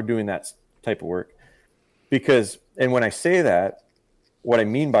 if I were doing that type of work. Because, and when I say that, what I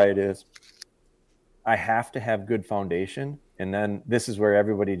mean by it is I have to have good foundation. And then this is where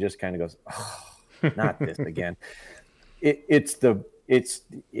everybody just kind of goes, oh, not this again. It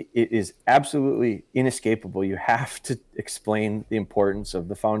is absolutely inescapable. You have to explain the importance of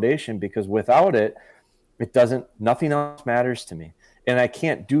the foundation, because without it, nothing else matters to me. And I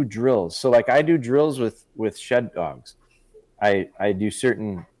can't do drills. So like I do drills with shed dogs. I do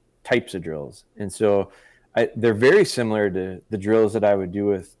certain types of drills. And so they're very similar to the drills that I would do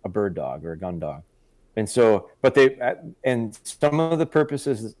with a bird dog or a gun dog. And and some of the purpose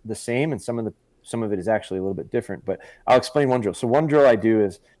is the same, and some of it is actually a little bit different. But I'll explain one drill. So one drill I do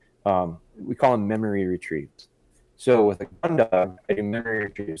is we call them memory retrieves. So with a gun dog, I do memory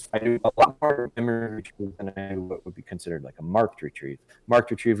retrieves. I do a lot more memory retrieves than I do what would be considered like a marked retrieve. Marked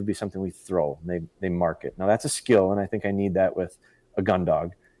retrieve would be something we throw, and they mark it. Now that's a skill, and I think I need that with a gun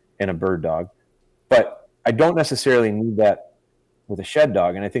dog and a bird dog. But I don't necessarily need that with a shed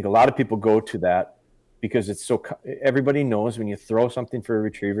dog. And I think a lot of people go to that because everybody knows when you throw something for a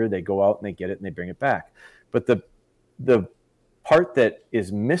retriever, they go out and they get it and they bring it back. But the part that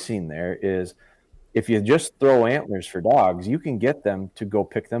is missing there is, if you just throw antlers for dogs, you can get them to go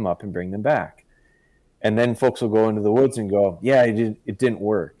pick them up and bring them back. And then folks will go into the woods and go, yeah, it didn't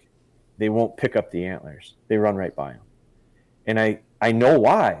work. They won't pick up the antlers. They run right by them. And I know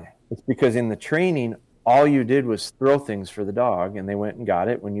why. It's because in the training, all you did was throw things for the dog, and they went and got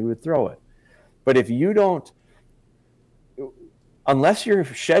it when you would throw it. But if you don't, unless you're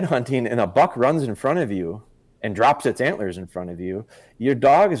shed hunting and a buck runs in front of you and drops its antlers in front of you, your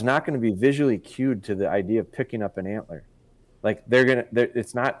dog is not going to be visually cued to the idea of picking up an antler. Like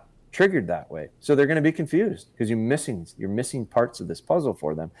it's not triggered that way. So they're going to be confused because you're missing parts of this puzzle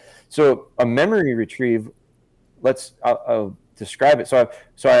for them. So a memory retrieve, I'll describe it.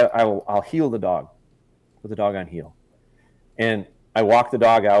 I'll heel the dog with the dog on heel. And I walk the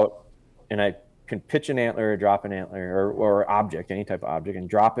dog out, and I can pitch an antler or drop an antler or object, any type of object, and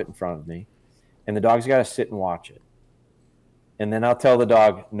drop it in front of me. And the dog's got to sit and watch it. And then I'll tell the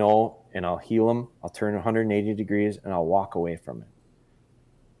dog no, and I'll heel him. I'll turn 180 degrees, and I'll walk away from it.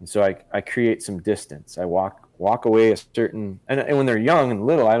 And so I create some distance. I walk away a certain, and when they're young and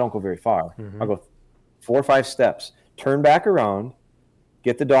little, I don't go very far. Mm-hmm. I'll go 4 or 5 steps, turn back around,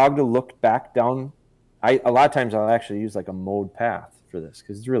 get the dog to look back down. A lot of times I'll actually use like a mowed path for this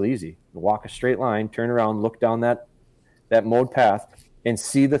because it's really easy. Walk a straight line, turn around, look down that mowed path, and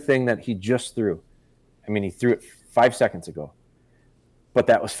see the thing that he just threw. I mean, he threw it 5 seconds ago, but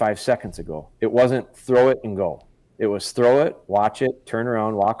that was 5 seconds ago. It wasn't throw it and go. It was throw it, watch it, turn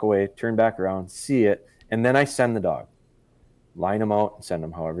around, walk away, turn back around, see it, and then I send the dog. Line them out and send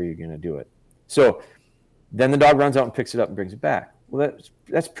them however you're going to do it. So then the dog runs out and picks it up and brings it back. Well,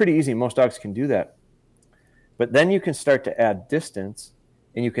 that's pretty easy. Most dogs can do that. But then you can start to add distance,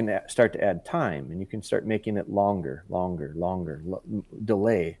 and you can start to add time, and you can start making it longer,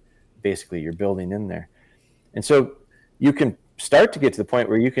 delay, basically, you're building in there. And so you can start to get to the point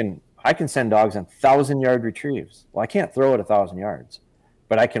where I can send dogs on 1,000-yard retrieves. Well, I can't throw it 1,000 yards,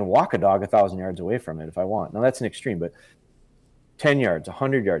 but I can walk a dog 1,000 yards away from it if I want. Now, that's an extreme, but 10 yards,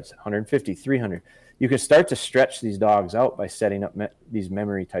 100 yards, 150, 300. You can start to stretch these dogs out by setting up these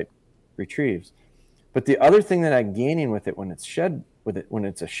memory-type retrieves. But the other thing that I'm gaining with it when it's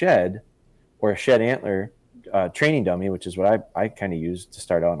a shed or a shed antler training dummy, which is what I kind of use to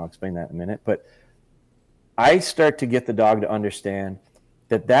start out, and I'll explain that in a minute. But I start to get the dog to understand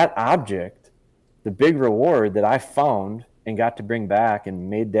that object, the big reward that I found and got to bring back and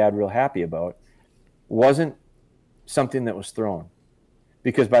made Dad real happy about, wasn't something that was thrown.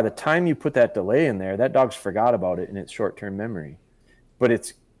 Because by the time you put that delay in there, that dog's forgot about it in its short-term memory. But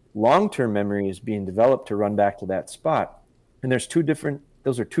its long-term memory is being developed to run back to that spot. And those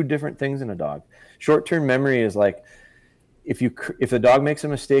are two different things in a dog. Short-term memory is like, if the dog makes a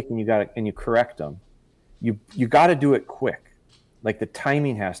mistake and you correct them, you got to do it quick. Like the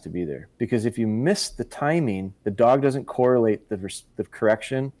timing has to be there, because if you miss the timing, the dog doesn't correlate the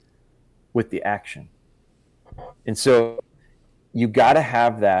correction with the action. And so you got to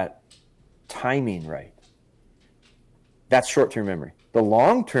have that timing right. That's short-term memory. The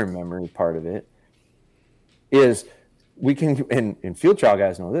long-term memory part of it is and field trial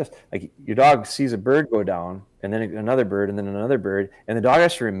guys know this, like your dog sees a bird go down and then another bird and then another bird, and the dog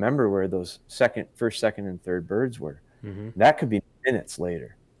has to remember where those first, second, and third birds were. Mm-hmm. That could be minutes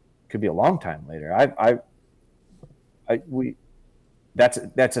later. It could be a long time later.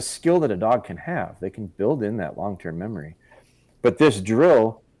 That's a skill that a dog can have. They can build in that long-term memory. But this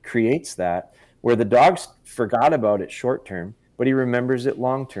drill creates that, where the dog's forgot about it short-term, but he remembers it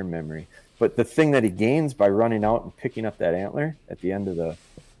long-term memory. But the thing that he gains by running out and picking up that antler at the end of the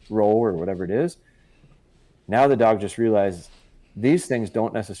row or whatever it is, now the dog just realizes these things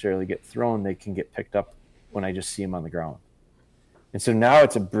don't necessarily get thrown. They can get picked up when I just see them on the ground. And so now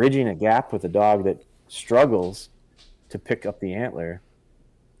it's bridging a gap with a dog that struggles to pick up the antler,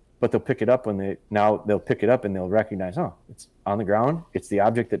 but they'll pick it up they'll pick it up and they'll recognize, oh, it's on the ground. It's the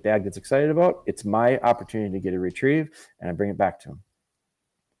object that Dad gets excited about. It's my opportunity to get a retrieve, and I bring it back to him.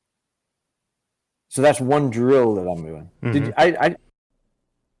 So that's one drill that I'm doing. Mm-hmm.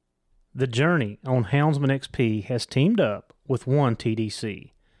 The Journey on Houndsman XP has teamed up with One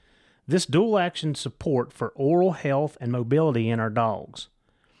TDC. This dual-action support for oral health and mobility in our dogs.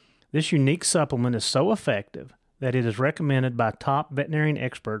 This unique supplement is so effective that it is recommended by top veterinarian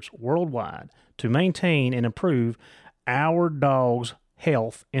experts worldwide to maintain and improve our dog's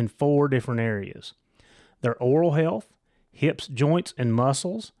health in 4 different areas. Their oral health, hips, joints, and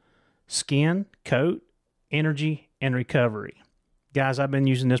muscles, skin, coat, energy, and recovery. Guys, I've been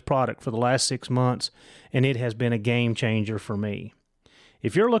using this product for the last 6 months, and it has been a game changer for me.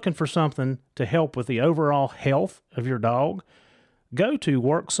 If you're looking for something to help with the overall health of your dog, go to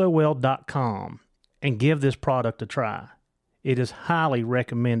worksowell.com and give this product a try. It is highly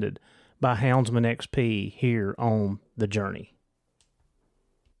recommended by Houndsman XP here on The Journey.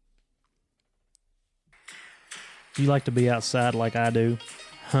 Do you like to be outside like I do?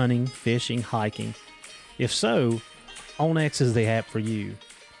 Hunting, fishing, hiking? If so, Onyx is the app for you.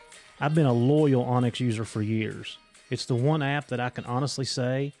 I've been a loyal Onyx user for years. It's the one app that I can honestly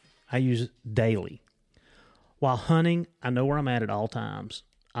say I use daily. While hunting, I know where I'm at all times.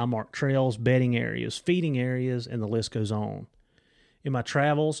 I mark trails, bedding areas, feeding areas, and the list goes on. In my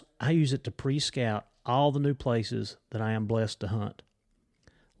travels, I use it to pre-scout all the new places that I am blessed to hunt.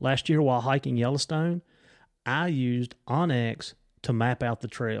 Last year while hiking Yellowstone, I used Onyx to map out the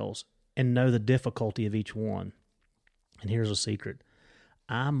trails and know the difficulty of each one. And here's a secret.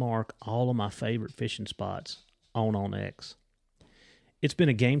 I mark all of my favorite fishing spots on Onyx. It's been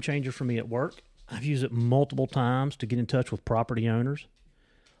a game changer for me at work. I've used it multiple times to get in touch with property owners.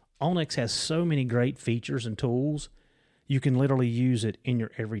 Onyx has so many great features and tools, you can literally use it in your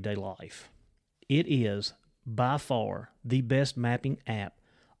everyday life. It is by far the best mapping app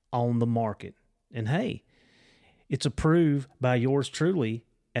on the market. And hey, it's approved by yours truly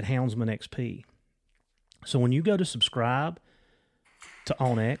at Houndsman XP. So when you go to subscribe to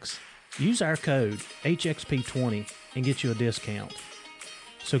Onyx, use our code HXP20 and get you a discount.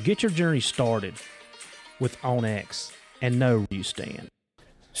 So get your journey started with Onyx and know where you stand.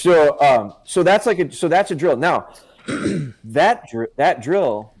 So that's a drill. Now, that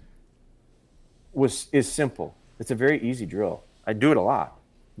drill is simple. It's a very easy drill. I do it a lot.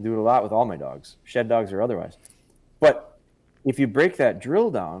 I do it a lot with all my dogs, shed dogs or otherwise. But if you break that drill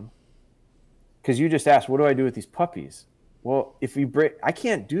down, because you just asked, what do I do with these puppies? Well, I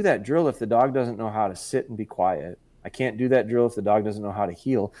can't do that drill if the dog doesn't know how to sit and be quiet. I can't do that drill if the dog doesn't know how to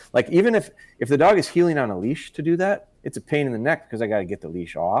heel. Like even if the dog is heeling on a leash to do that, it's a pain in the neck because I got to get the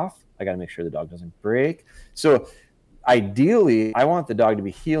leash off. I got to make sure the dog doesn't break. So ideally, I want the dog to be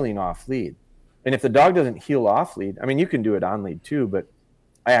heeling off lead. And if the dog doesn't heel off lead, I mean, you can do it on lead too, but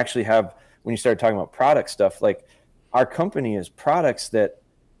I actually have, when you start talking about product stuff, like our company is products that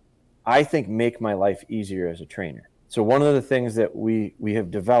I think make my life easier as a trainer. So one of the things that we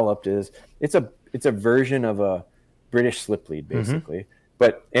have developed is it's a version of a British slip lead, basically. Mm-hmm.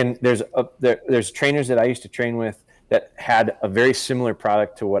 But there's trainers that I used to train with that had a very similar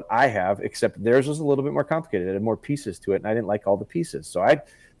product to what I have, except theirs was a little bit more complicated. It had more pieces to it, and I didn't like all the pieces. So I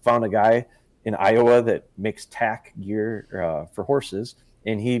found a guy in Iowa that makes tack gear for horses,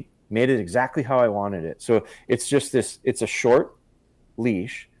 and he made it exactly how I wanted it. So it's just it's a short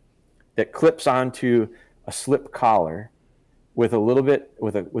leash that clips onto a slip collar with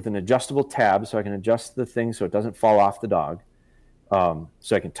with an adjustable tab, so I can adjust the thing so it doesn't fall off the dog.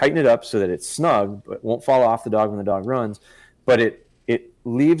 So I can tighten it up so that it's snug, but won't fall off the dog when the dog runs. But it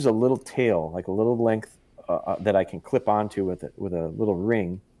leaves a little tail, like a little length that I can clip onto with a little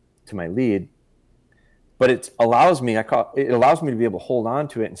ring to my lead. But it allows me to be able to hold on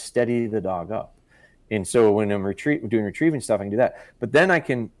to it and steady the dog up. And so when I'm doing retrieving stuff, I can do that. But then I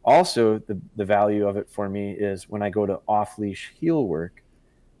can also, the value of it for me is when I go to off-leash heel work,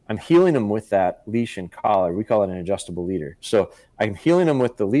 I'm heeling them with that leash and collar. We call it an adjustable leader. So I'm heeling them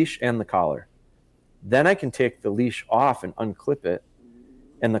with the leash and the collar. Then I can take the leash off and unclip it,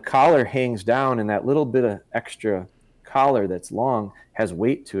 and the collar hangs down, and that little bit of extra collar that's long has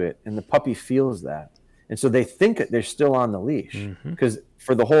weight to it, and the puppy feels that. And so they think that they're still on the leash because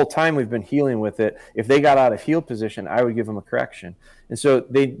for the whole time we've been heeling with it, if they got out of heel position, I would give them a correction. And so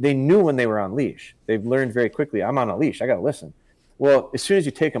they knew when they were on leash. They've learned very quickly, I'm on a leash, I got to listen. Well, as soon as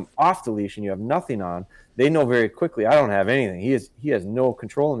you take them off the leash and you have nothing on, they know very quickly, I don't have anything. He has no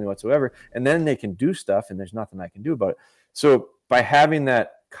control of me whatsoever. And then they can do stuff and there's nothing I can do about it. So by having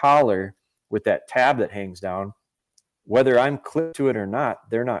that collar with that tab that hangs down, whether I'm clipped to it or not,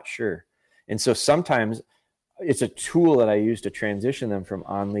 they're not sure. And so sometimes it's a tool that I use to transition them from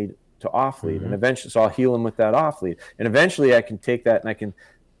on lead to off lead. And eventually, so I'll heel them with that off lead. And eventually I can take that and I can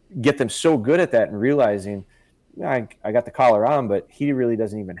get them so good at that and realizing I got the collar on, but he really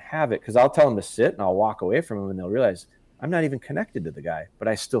doesn't even have it, because I'll tell him to sit and I'll walk away from him and they'll realize I'm not even connected to the guy, but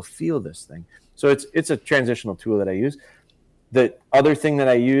I still feel this thing. So it's a transitional tool that I use. The other thing that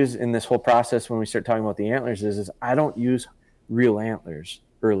I use in this whole process when we start talking about the antlers is I don't use real antlers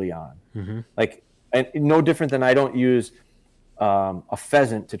early on. Mm-hmm. Like, and no different than I don't use a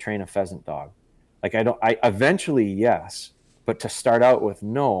pheasant to train a pheasant dog. Like I eventually, yes, but to start out with,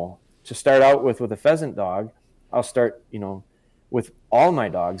 no. To start out with a pheasant dog, I'll start, with all my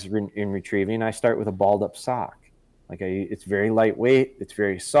dogs in retrieving, I start with a balled up sock. It's very lightweight. It's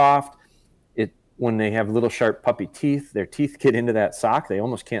very soft. When they have little sharp puppy teeth, their teeth get into that sock. They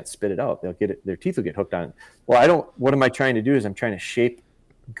almost can't spit it out. Their teeth will get hooked on it. Well, what am I trying to do is I'm trying to shape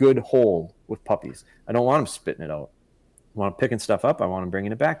good hold with puppies. I don't want them spitting it out. I want them picking stuff up. I want them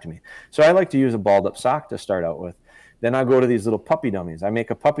bringing it back to me. So I like to use a balled up sock to start out with. Then I'll go to these little puppy dummies. I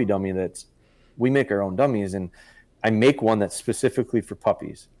make a puppy dummy we make our own dummies, and I make one that's specifically for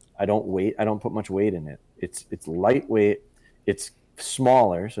puppies. I don't put much weight in it. It's lightweight. It's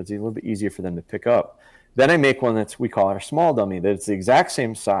smaller, so it's a little bit easier for them to pick up. Then I make one we call our small dummy, that it's the exact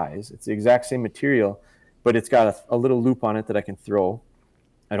same size, it's the exact same material, but it's got a little loop on it that I can throw.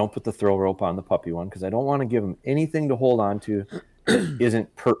 I don't put the throw rope on the puppy one because I don't want to give them anything to hold on to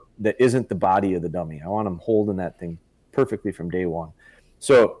that isn't the body of the dummy. I want them holding that thing perfectly from day one.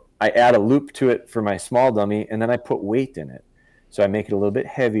 So I add a loop to it for my small dummy, and then I put weight in it. So I make it a little bit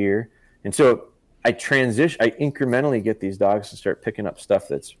heavier. And so I incrementally get these dogs to start picking up stuff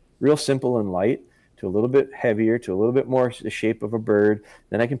that's real simple and light to a little bit heavier, to a little bit more the shape of a bird.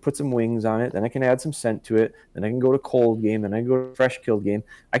 Then I can put some wings on it. Then I can add some scent to it. Then I can go to cold game. Then I can go to fresh killed game.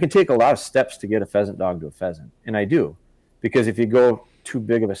 I can take a lot of steps to get a pheasant dog to a pheasant. And I do, because if you go too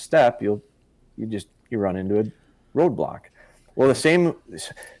big of a step, you run into a roadblock. Well,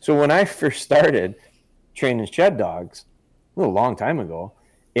 so when I first started training shed dogs, a long time ago,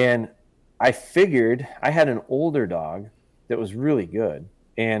 and I figured I had an older dog that was really good,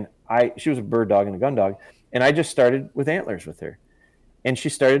 and she was a bird dog and a gun dog, and I just started with antlers with her, and she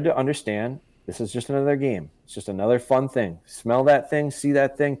started to understand this is just another game. It's just another fun thing. Smell that thing, see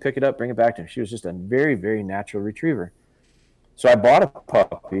that thing, pick it up, bring it back to her. She was just a very, very natural retriever. So I bought a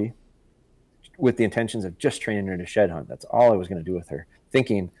puppy with the intentions of just training her to shed hunt. That's all I was going to do with her,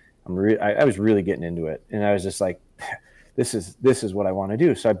 thinking I was really getting into it, and I was just like, this is what I want to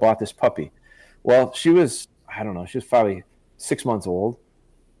do. So I bought this puppy. Well, she was probably 6 months old,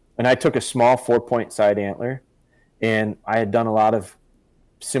 and I took a small 4-point side antler, and I had done a lot of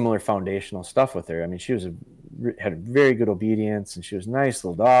similar foundational stuff with her. I mean, she had a very good obedience, and she was a nice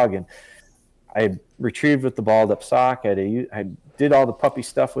little dog, and I retrieved with the balled up sock. I did all the puppy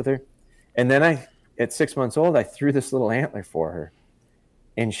stuff with her, and then at 6 months old, I threw this little antler for her,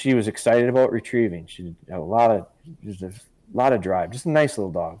 and she was excited about retrieving. She had a lot of drive, just a nice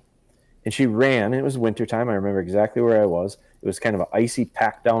little dog. And she ran, and it was wintertime. I remember exactly where I was. It was kind of an icy,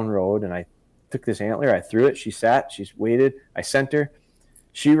 packed down road, and I took this antler, I threw it, she sat, she waited, I sent her.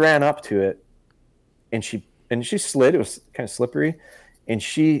 She ran up to it, and she slid. It was kind of slippery, and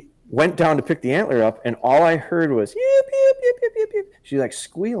she went down to pick the antler up, and all I heard was yip, yip, yip, yip, yip, yip. She's like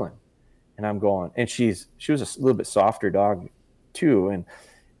squealing, and I'm going. And she was a little bit softer dog too, and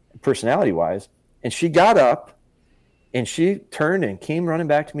personality-wise. And she got up, and she turned and came running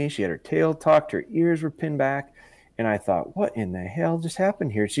back to me. She had her tail tucked, her ears were pinned back, and I thought, what in the hell just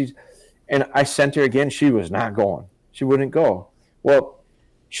happened here? And I sent her again. She was not going. She wouldn't go. Well,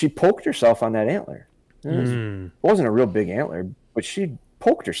 she poked herself on that antler. It wasn't a real big antler, but she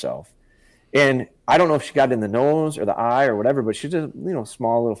poked herself. And I don't know if she got in the nose or the eye or whatever, but she's just,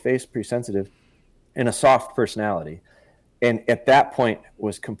 small little face, pretty sensitive, and a soft personality. And at that point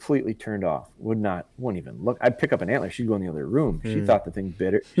was completely turned off. Wouldn't even look. I'd pick up an antler. She'd go in the other room. She thought the thing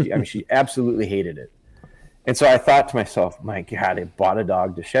bit her. She absolutely hated it. And so I thought to myself, my God, I bought a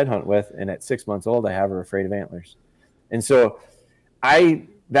dog to shed hunt with, and at 6 months old, I have her afraid of antlers. And so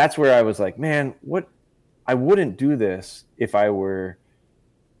that's where I was like, man, I wouldn't do this if I were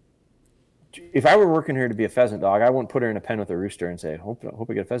working her to be a pheasant dog. I wouldn't put her in a pen with a rooster and say, hope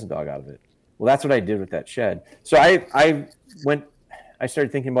I get a pheasant dog out of it. Well, that's what I did with that shed. So I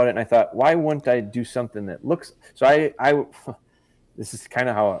started thinking about it, and I thought, why wouldn't I do something that looks? So this is kind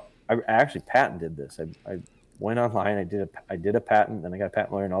of how I actually patented this. I went online, I did a patent, and I got a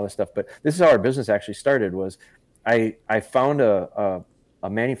patent lawyer and all this stuff. But this is how our business actually started. Was I found a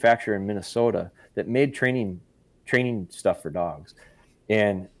manufacturer in Minnesota that made training stuff for dogs,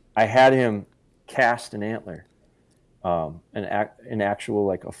 and I had him cast an antler, an actual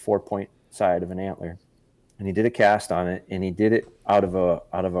like a 4-point side of an antler, and he did a cast on it, and he did it out of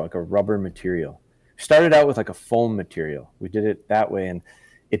like a rubber material, started out with like a foam material. We did it that way, and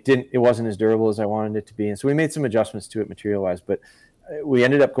it wasn't as durable as I wanted it to be. And so we made some adjustments to it material wise, but we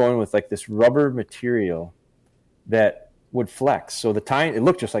ended up going with like this rubber material that would flex. So it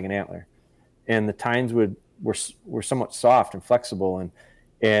looked just like an antler, and the tines were somewhat soft and flexible.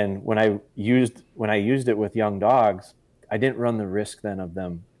 And when I used it with young dogs, I didn't run the risk then of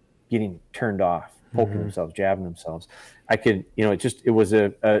them getting turned off, poking themselves, jabbing themselves. I could, it was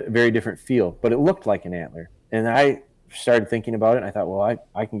a very different feel, but it looked like an antler. And I started thinking about it, and I thought, well,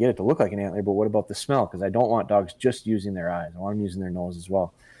 I can get it to look like an antler, but what about the smell? Because I don't want dogs just using their eyes. I want them using their nose as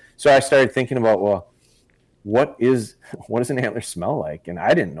well. So I started thinking about, well, what does an antler smell like? And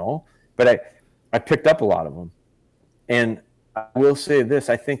I didn't know, but I picked up a lot of them. And I will say this,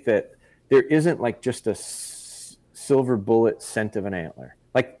 I think that there isn't like just a silver bullet scent of an antler.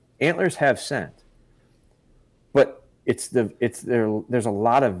 Like, antlers have scent, but there's a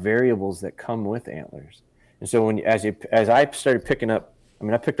lot of variables that come with antlers. And so as I started picking up,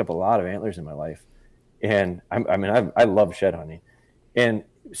 I picked up a lot of antlers in my life, and I love shed hunting. And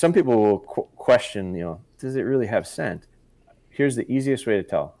some people will question, does it really have scent? Here's the easiest way to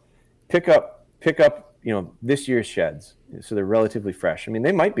tell. Pick up, this year's sheds. So they're relatively fresh.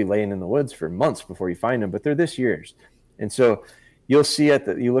 They might be laying in the woods for months before you find them, but they're this year's. And so you'll see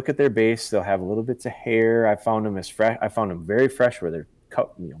you look at their base, they'll have little bits of hair. I found them very fresh where they're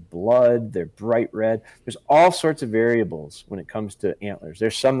cut, blood, they're bright red. There's all sorts of variables when it comes to antlers.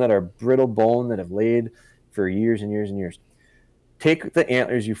 There's some that are brittle bone that have laid for years and years and years. Take the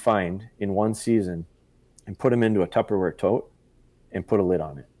antlers you find in one season and put them into a Tupperware tote and put a lid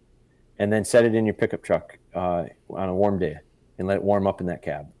on it. And then set it in your pickup truck on a warm day and let it warm up in that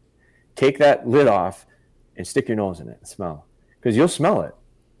cab. Take that lid off and stick your nose in it and smell, because you'll smell it.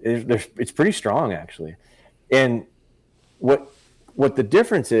 It's pretty strong, actually. And what the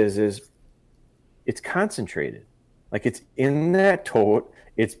difference is it's concentrated. Like, it's in that tote,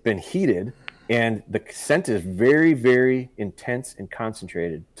 it's been heated, and the scent is very, very intense and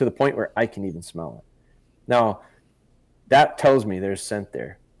concentrated to the point where I can even smell it. Now, that tells me there's scent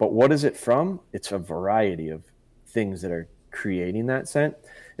there. But what is it from? It's a variety of things that are creating that scent.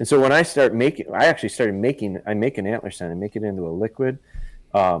 And so when I make an antler scent and make it into a liquid,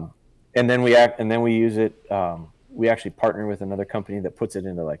 and then we use it. We actually partner with another company that puts it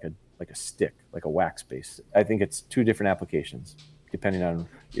into like a stick, like a wax base. I think it's two different applications depending on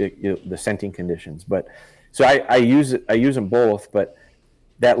the scenting conditions. But so I use them both. But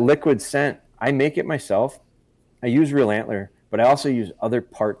that liquid scent, I make it myself. I use real antler, but I also use other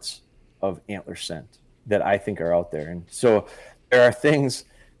parts of antler scent that I think are out there. And so there are things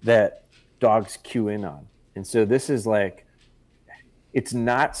that dogs cue in on. And so this is like, it's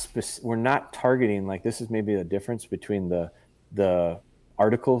not we're not targeting, like, this is maybe the difference between the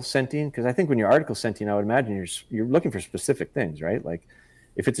article scenting, because I think when you're article scenting, I would imagine you're looking for specific things, right? Like,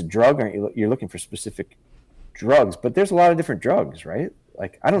 if it's a drug, you're looking for specific drugs, but there's a lot of different drugs, right?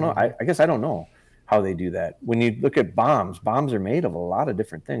 Like, I don't know. I guess I don't know how they do that. When you look at bombs are made of a lot of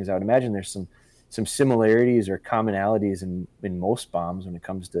different things. I would imagine there's some similarities or commonalities in most bombs when it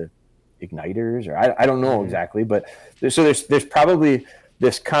comes to igniters, or I don't know exactly, but there's probably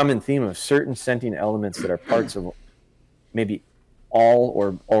this common theme of certain scenting elements that are parts of maybe all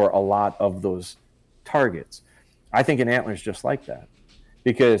or a lot of those targets. I think an antler is just like that,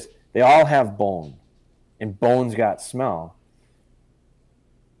 because they all have bone, and bone's got smell.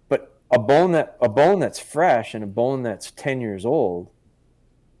 But a bone that's fresh and a bone that's 10 years old,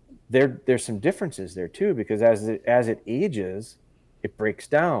 there's some differences there too, because as it ages, it breaks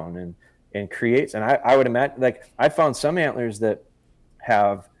down and creates. And I would imagine, like, I found some antlers that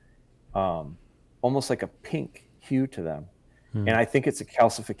have almost like a pink hue to them, and I think it's a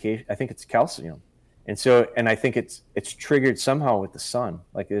calcification. I think it's calcium, and I think it's triggered somehow with the sun.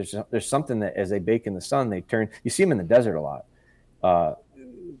 Like, there's something that as they bake in the sun, they turn. You see them in the desert a lot.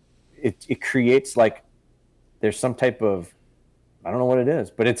 It creates, like, there's some type of, I don't know what it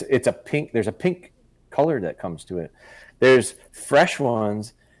is, but it's a pink. There's a pink color that comes to it. There's fresh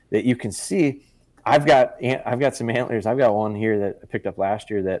ones that you can see. I've got some antlers. I've got one here that I picked up last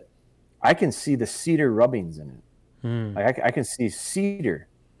year that I can see the cedar rubbings in it. Like, I can see cedar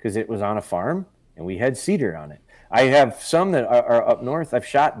because it was on a farm and we had cedar on it. I have some that are up north. I've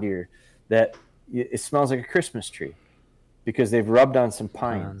shot deer that it smells like a Christmas tree because they've rubbed on some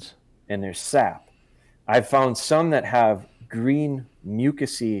pines and there's sap. I've found some that have green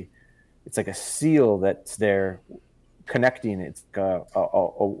mucusy. It's like a seal that's there connecting. It's a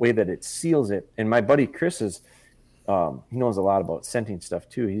way that it seals it. And my buddy Chris he knows a lot about scenting stuff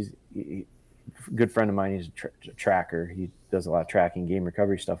too. good friend of mine. He's a tracker. He does a lot of tracking, game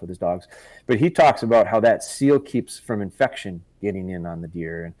recovery stuff with his dogs. But he talks about how that seal keeps from infection getting in on the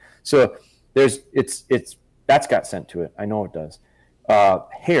deer. And so that's got scent to it. I know it does.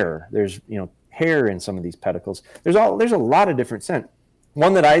 Hair. There's hair in some of these pedicles. There's a lot of different scent.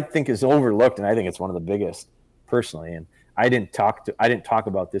 One that I think is overlooked, and I think it's one of the biggest personally. And I didn't talk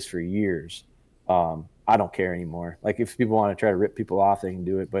about this for years. I don't care anymore. Like if people want to try to rip people off, they can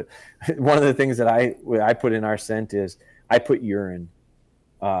do it. But one of the things that I put in our scent is I put urine.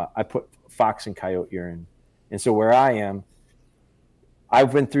 I put fox and coyote urine. And so where I am,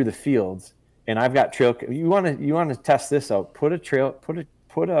 I've been through the fields and I've got trail. You want to test this out? Put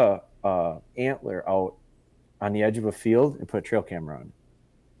a antler out on the edge of a field and put a trail camera on it.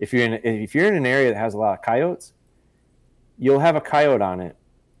 If you're in an area that has a lot of coyotes, you'll have a coyote on it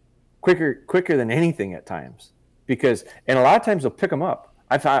quicker than anything at times, and a lot of times they'll pick them up.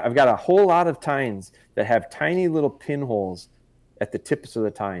 I've got a whole lot of tines that have tiny little pinholes at the tips of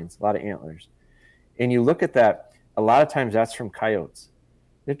the tines, a lot of antlers. And you look at that, a lot of times that's from coyotes.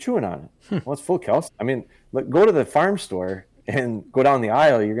 They're chewing on it. Well, it's full of calcium. I mean, go to the farm store and go down the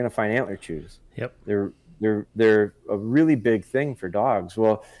aisle, you're going to find antler chews. Yep. They're a really big thing for dogs.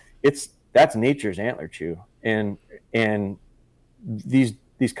 Well, that's nature's antler chew. And these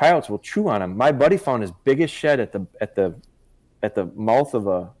coyotes will chew on them. My buddy found his biggest shed at the mouth of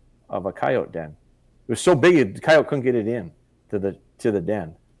a coyote den. It was so big the coyote couldn't get it in to the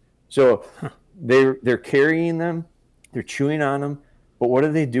den. So they're carrying them, they're chewing on them. But what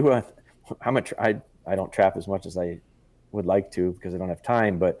do they do with? I don't trap as much as I would like to because I don't have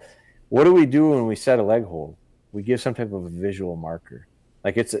time. But what do we do when we set a leg hold? We give some type of a visual marker.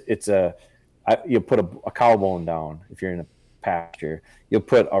 Like you'll put a cow bone down if you're in a pasture. You'll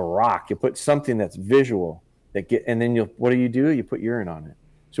put a rock. You'll put something that's visual and then what do? You put urine on it.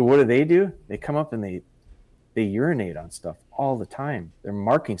 So what do? They come up and they urinate on stuff all the time. They're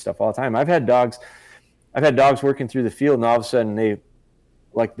marking stuff all the time. I've had dogs working through the field and all of a sudden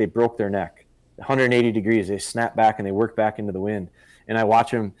they broke their neck. 180 degrees, they snap back and they work back into the wind. And I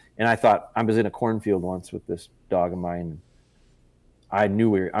watch them, and I thought, I was in a cornfield once with this dog of mine. I knew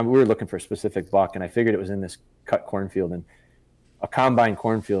we were looking for a specific buck, and I figured it was in this cut cornfield. And a combine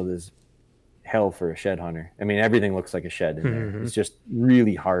cornfield is hell for a shed hunter. I mean, everything looks like a shed in there. Mm-hmm. It's just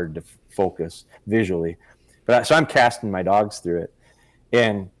really hard to focus visually. So I'm casting my dogs through it,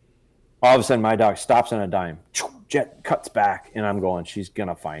 and all of a sudden my dog stops on a dime, jet cuts back, and I'm going, she's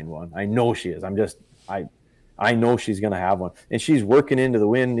gonna find one. I know she is. I know she's gonna have one, and she's working into the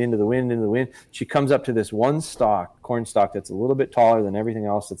wind. She comes up to this one corn stalk that's a little bit taller than everything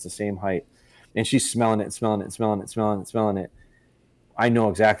else that's the same height, and she's smelling it. I know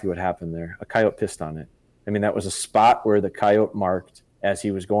exactly what happened there. A coyote pissed on it. I mean, that was a spot where the coyote marked as he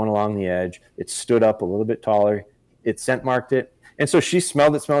was going along the edge. It stood up a little bit taller. It scent marked it. And so she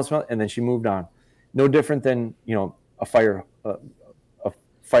smelled it, and then she moved on. No different than, a fire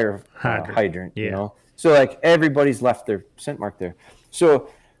hydrant, yeah. So like everybody's left their scent mark there. So,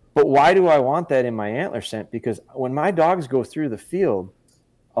 but why do I want that in my antler scent? Because when my dogs go through the field,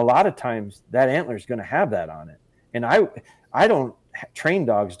 a lot of times that antler is going to have that on it. And I don't train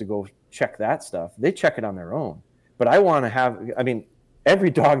dogs to go check that stuff. They check it on their own. But I want to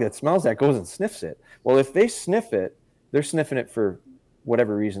every dog that smells that goes and sniffs it. Well, if they sniff it, they're sniffing it for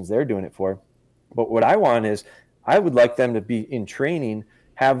whatever reasons they're doing it for. But what I want is I would like them to be in training,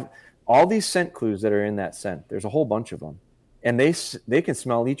 have all these scent clues that are in that scent. There's a whole bunch of them. And they can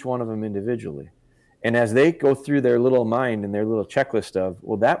smell each one of them individually. And as they go through their little mind and their little checklist of,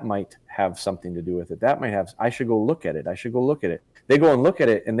 well, that might have something to do with it. That might have, I should go look at it. They go and look at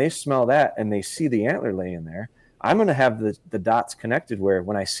it and they smell that and they see the antler laying there. I'm going to have the dots connected where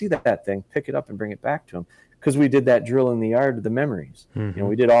when I see that thing, pick it up and bring it back to them. Because we did that drill in the yard, the memories. Mm-hmm.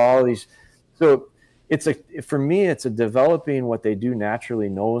 We did all these. So for me, it's a developing what they do naturally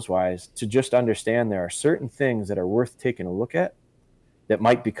nose-wise to just understand there are certain things that are worth taking a look at that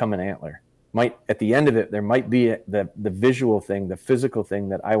might become an antler. At the end of it, there might be the visual thing, the physical thing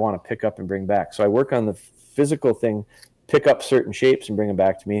that I want to pick up and bring back. So I work on the physical thing, pick up certain shapes and bring them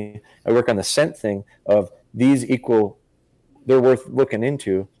back to me. I work on the scent thing of these equal, they're worth looking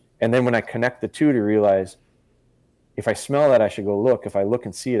into. And then when I connect the two to realize, if I smell that, I should go look. If I look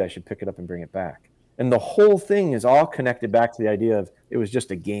and see it, I should pick it up and bring it back. And the whole thing is all connected back to the idea of it was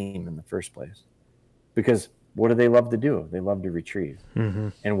just a game in the first place. Because what do they love to do? They love to retrieve. Mm-hmm.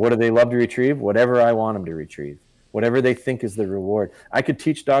 And what do they love to retrieve? Whatever I want them to retrieve. Whatever they think is the reward. I could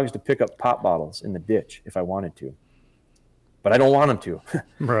teach dogs to pick up pop bottles in the ditch if I wanted to. But I don't want them to.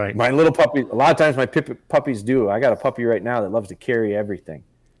 Right. My little puppy, a lot of times my puppies do. I got a puppy right now that loves to carry everything.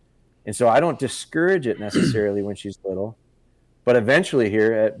 And so I don't discourage it necessarily when she's little. But eventually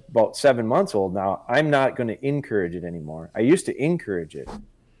here at about 7 months old now, I'm not going to encourage it anymore. I used to encourage it.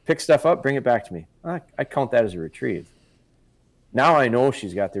 Pick stuff up, bring it back to me. I count that as a retrieve. Now I know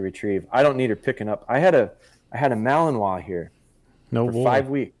she's got the retrieve. I don't need her picking up. I had a Malinois here for 5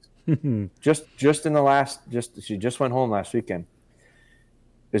 weeks. just in the last, she just went home last weekend.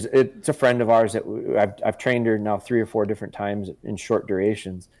 It's a friend of ours that I've trained her now 3 or 4 different times in short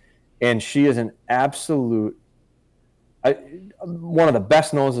durations. And she is an absolute, one of the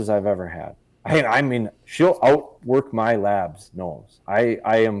best noses I've ever had. I mean, she'll outwork my lab's nose.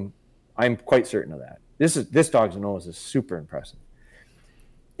 I'm quite certain of that. This dog's nose is super impressive.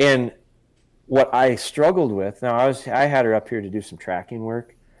 And what I struggled with, now I had her up here to do some tracking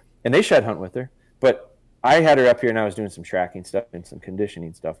work, and they shed hunt with her, but I had her up here and I was doing some tracking stuff and some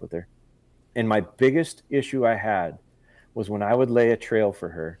conditioning stuff with her. And my biggest issue I had was when I would lay a trail for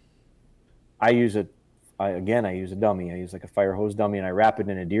her, I use a dummy. I use like a fire hose dummy, and I wrap it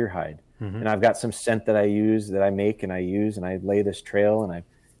in a deer hide. And I've got some scent that I use, that I make and I use, and I lay this trail, and I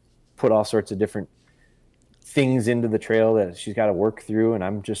put all sorts of different things into the trail that she's got to work through. And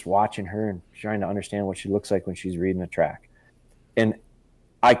I'm just watching her and trying to understand what she looks like when she's reading a track. And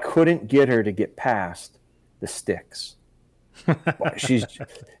I couldn't get her to get past the sticks. She's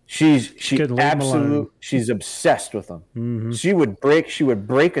obsessed with them. She would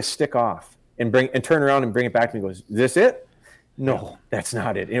break a stick off and turn around and bring it back to me and goes, "Is this it?" No, that's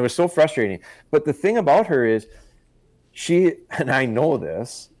not it. And it was so frustrating. But the thing about her is and I know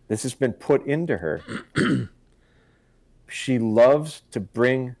this has been put into her. She loves to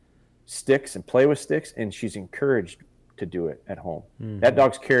bring sticks and play with sticks, and she's encouraged to do it at home. That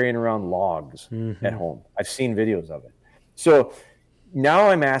dog's carrying around logs at home. I've seen videos of it. So now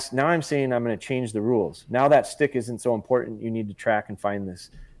I'm saying I'm going to change the rules. Now that stick isn't so important. You need to track and find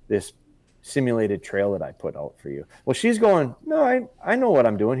this simulated trail that I put out for you. Well, she's going, no, I know what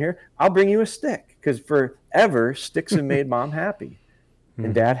I'm doing here. I'll bring you a stick, because forever sticks have made mom happy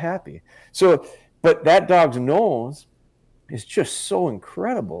and dad happy. So, but that dog's nose is just so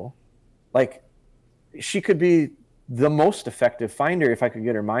incredible. Like, she could be the most effective finder if I could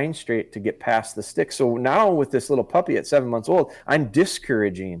get her mind straight to get past the stick. So now with this little puppy at 7 months old, I'm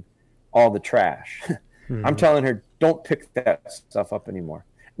discouraging all the trash. I'm telling her, don't pick that stuff up anymore.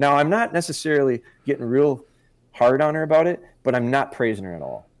 Now, I'm not necessarily getting real hard on her about it, but I'm not praising her at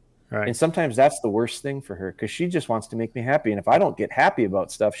all. Right. And sometimes that's the worst thing for her, because she just wants to make me happy. And if I don't get happy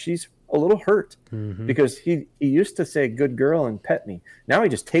about stuff, she's a little hurt, because he used to say good girl and pet me. Now he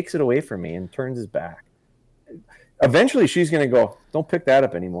just takes it away from me and turns his back. Eventually she's going to go, don't pick that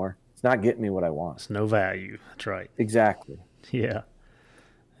up anymore. It's not getting me what I want. It's no value. That's right. Exactly. Yeah.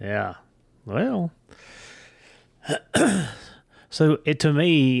 Yeah. Well, so to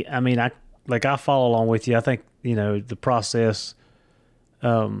me, I mean, I follow along with you. I think, the process,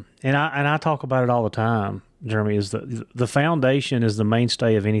 and I talk about it all the time, Jeremy, is the foundation is the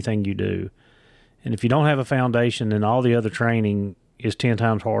mainstay of anything you do. And if you don't have a foundation, then all the other training is 10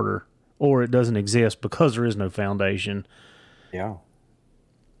 times harder, or it doesn't exist because there is no foundation. Yeah.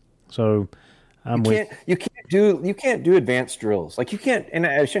 So you can't do advanced drills. Like, you can't, and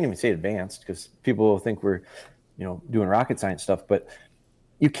I shouldn't even say advanced, because people will think we're, doing rocket science stuff, but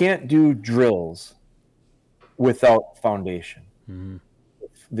you can't do drills without foundation.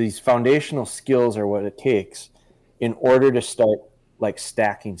 These foundational skills are what it takes in order to start like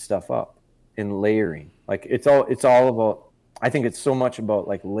stacking stuff up and layering. Like, it's all about, I think it's so much about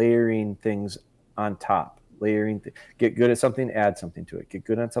like layering things on top, get good at something, add something to it, get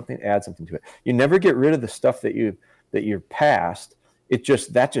good at something, add something to it. You never get rid of the stuff that you're past.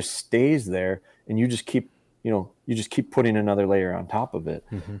 That just stays there, and you just keep putting another layer on top of it.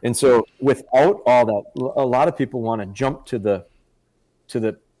 And so without all that, a lot of people want to jump to the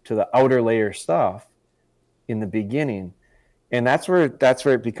outer layer stuff in the beginning. And that's where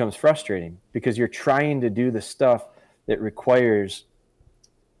it becomes frustrating, because you're trying to do the stuff that requires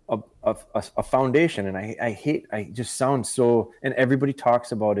a foundation. And I just sound so, and everybody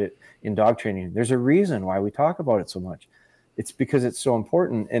talks about it in dog training. There's a reason why we talk about it so much. It's because it's so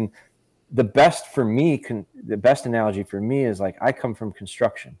important. And the best analogy for me is, like, I come from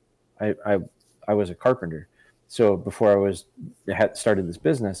construction. I was a carpenter. So before I had started this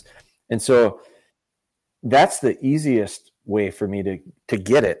business. And so that's the easiest way for me to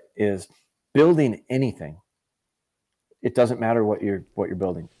get it, is building anything. It doesn't matter what you're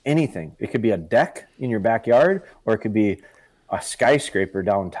building. Anything. It could be a deck in your backyard, or it could be a skyscraper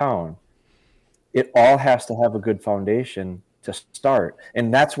downtown. It all has to have a good foundation to start.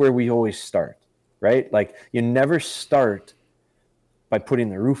 And that's where we always start, right? Like, you never start by putting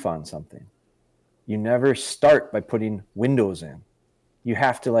the roof on something. You never start by putting windows in. You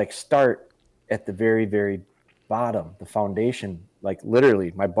have to like start at the very, very bottom, the foundation. Like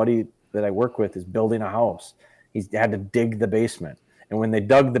literally, my buddy that I work with is building a house. He's had to dig the basement. And when they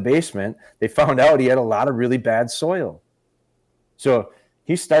dug the basement, they found out he had a lot of really bad soil. So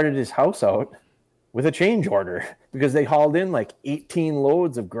he started his house out with a change order because they hauled in like 18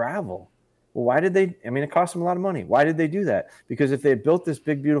 loads of gravel. Well, why did they? I mean, it cost them a lot of money. Why did they do that? Because if they had built this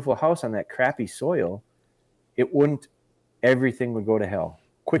big, beautiful house on that crappy soil, everything would go to hell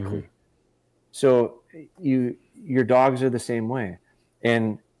quickly. Mm-hmm. So your dogs are the same way.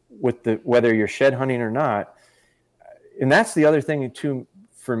 And with whether you're shed hunting or not, and that's the other thing too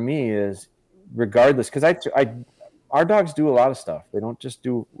for me is regardless, because our dogs do a lot of stuff. They don't just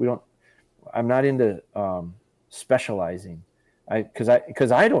do. I'm not into specializing.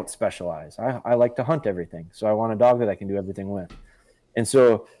 Because I don't specialize. I like to hunt everything. So I want a dog that I can do everything with. And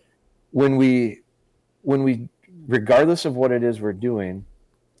so when we regardless of what it is we're doing,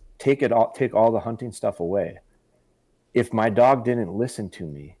 take all the hunting stuff away. If my dog didn't listen to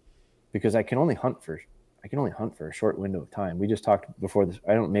me, because I can only hunt for a short window of time. We just talked before this.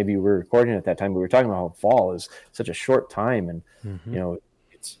 Maybe we were recording at that time, but we were talking about how fall is such a short time, and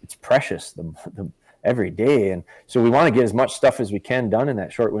it's precious the every day. And so we want to get as much stuff as we can done in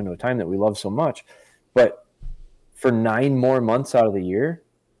that short window of time that we love so much. But for 9 more months out of the year,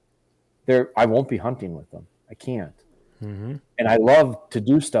 I won't be hunting with them. I can't. Mm-hmm. And I love to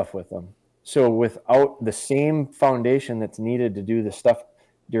do stuff with them. So without the same foundation that's needed to do the stuff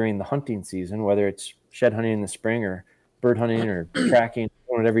during the hunting season, whether it's shed hunting in the spring or bird hunting or tracking,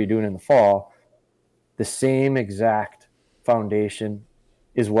 whatever you're doing in the fall, the same exact foundation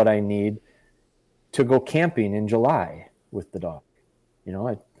is what I need to go camping in July with the dog.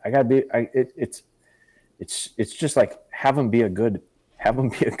 I gotta be. It's just like have them be a good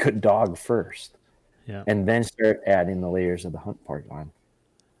dog first, and then start adding the layers of the hunt part on.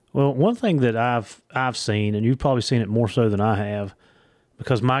 Well, one thing that I've seen, and you've probably seen it more so than I have,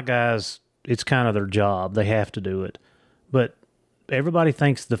 because my guys, it's kind of their job; they have to do it. But everybody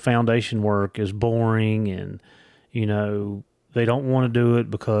thinks the foundation work is boring, and they don't want to do it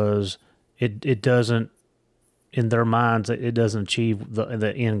because it doesn't, in their minds, it doesn't achieve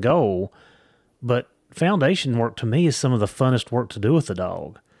the end goal. But foundation work to me is some of the funnest work to do with the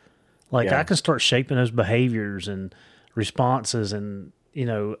dog. Like I can start shaping those behaviors and responses, and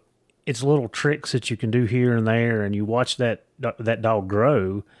it's little tricks that you can do here and there, and you watch that dog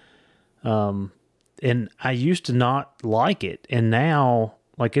grow. And I used to not like it, and now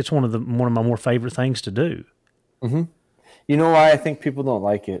like it's one of my more favorite things to do. Mm-hmm. You know why I think people don't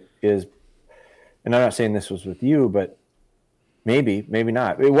like it is, and I'm not saying this was with you, but maybe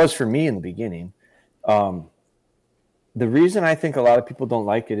not. It was for me in the beginning. The reason I think a lot of people don't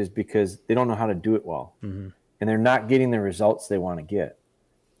like it is because they don't know how to do it well, mm-hmm. and they're not getting the results they want to get.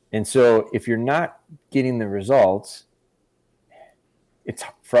 And so if you're not getting the results, it's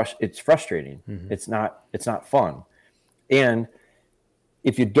frustrating. Mm-hmm. It's not fun. And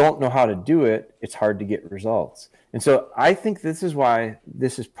if you don't know how to do it, it's hard to get results. And so I think this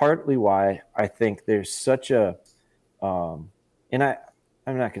is partly why I think there's such a, and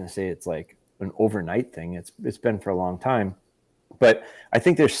I'm not going to say it's like an overnight thing. It's been for a long time, but I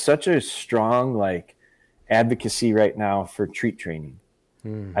think there's such a strong like advocacy right now for treat training.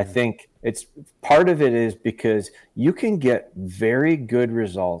 Mm-hmm. I think it's part of it is because you can get very good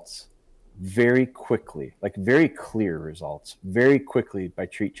results very quickly, like very clear results very quickly by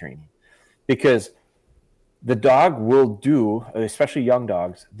treat training, because the dog will do, especially young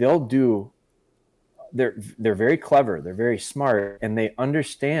dogs, they're very clever, they're very smart, and they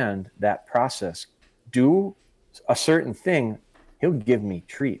understand that process. Do a certain thing, he'll give me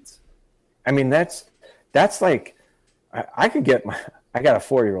treats. I mean, that's like, I got a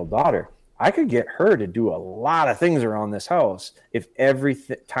 4-year-old daughter. I could get her to do a lot of things around this house if every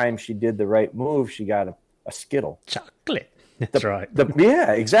time she did the right move, she got a Skittle. Chocolate. That's right.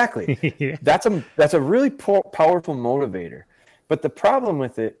 Yeah, exactly. Yeah. That's a really powerful motivator. But the problem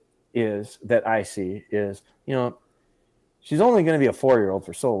with it is that I see is, she's only going to be a 4-year-old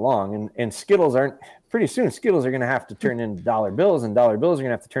for so long, and Skittles pretty soon Skittles are going to have to turn into dollar bills, and dollar bills are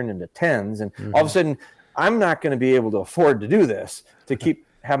going to have to turn into tens, and mm-hmm. all of a sudden I'm not going to be able to afford to do this to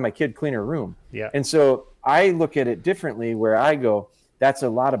have my kid clean her room. Yeah. And so I look at it differently, where I go, that's a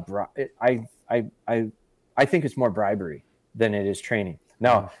lot of I think it's more bribery than it is training.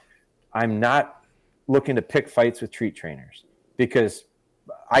 Now, I'm not looking to pick fights with treat trainers, because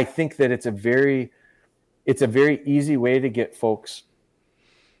I think that it's a very easy way to get folks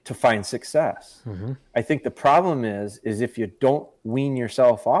to find success. I think the problem is if you don't wean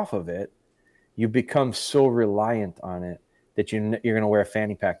yourself off of it, you become so reliant on it that you're going to wear a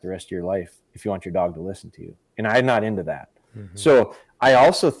fanny pack the rest of your life if you want your dog to listen to you. And I'm not into that. So I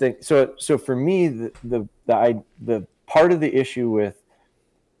also think so for me, the part of the issue with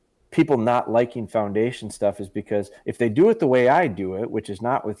people not liking foundation stuff is because if they do it the way I do it, which is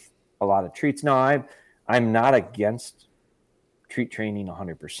not with a lot of treats. Now I'm not against treat training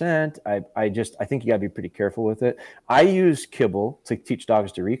 100%. I think you gotta be pretty careful with it. I use kibble to teach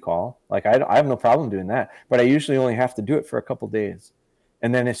dogs to recall. Like I have no problem doing that, but I usually only have to do it for a couple days.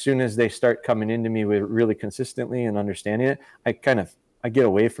 And then as soon as they start coming into me with really consistently and understanding it, I get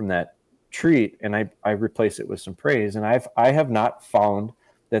away from that treat and I replace it with some praise. And I have not found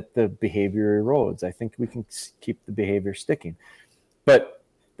that the behavior erodes. I think we can keep the behavior sticking, but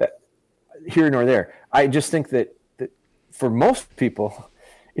that here nor there. I just think that for most people,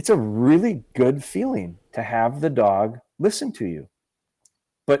 it's a really good feeling to have the dog listen to you.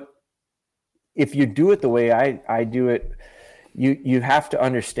 But if you do it the way I do it, you have to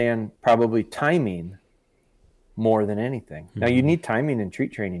understand probably timing more than anything. Now you need timing in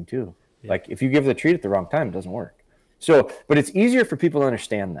treat training too. Yeah. Like if you give the treat at the wrong time, it doesn't work. So, but it's easier for people to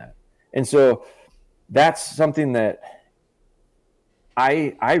understand that. And so that's something that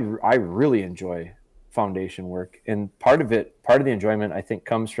I really enjoy foundation work. And part of the enjoyment I think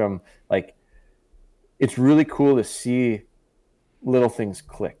comes from like, it's really cool to see little things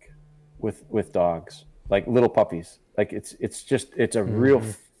click with dogs, like little puppies. Like it's a real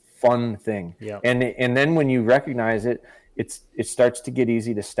fun thing. Yeah. And then when you recognize it, it starts to get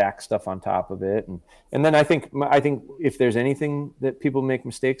easy to stack stuff on top of it. And then I think if there's anything that people make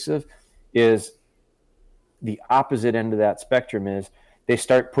mistakes of is the opposite end of that spectrum is they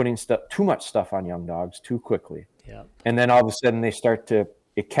start putting too much stuff on young dogs too quickly. Yeah. And then all of a sudden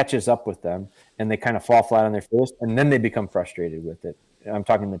it catches up with them and they kind of fall flat on their face and then they become frustrated with it. I'm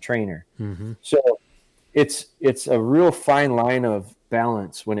talking the trainer. Mm-hmm. So it's a real fine line of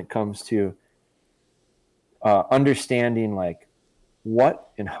balance when it comes to understanding like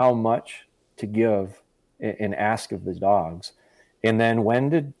what and how much to give and ask of the dogs, and then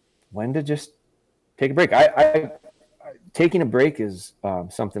when to just take a break. Taking a break is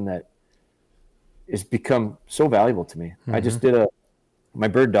something that has become so valuable to me. Mm-hmm. I just did my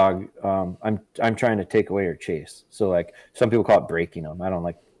bird dog. I'm trying to take away her chase. So like some people call it breaking them. I don't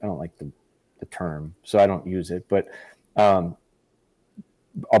like the term, so I don't use it. But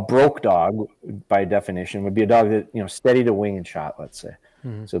a broke dog, by definition, would be a dog that steady to wing and shot. Let's say.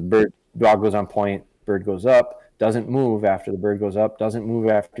 Mm-hmm. So dog goes on point, bird goes up, doesn't move after the bird goes up, doesn't move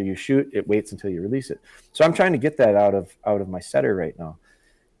after you shoot. It waits until you release it. So I'm trying to get that out of my setter right now,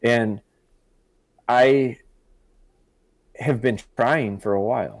 and I have been trying for a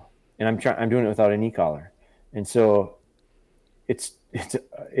while, and I'm doing it without an e-collar, and so it's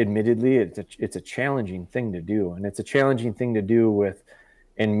admittedly it's a challenging thing to do, and it's a challenging thing to do with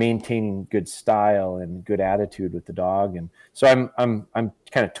and maintaining good style and good attitude with the dog. And so I'm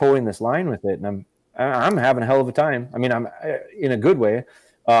kind of towing this line with it, and I'm having a hell of a time. I mean, I'm in a good way.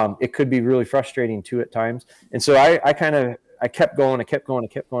 It could be really frustrating too at times. And so I kept going.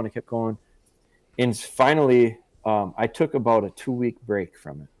 And finally, I took about a 2-week break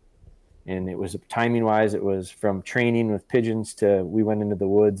from it. And it was timing wise, it was from training with pigeons to we went into the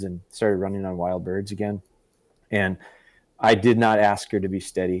woods and started running on wild birds again. And I did not ask her to be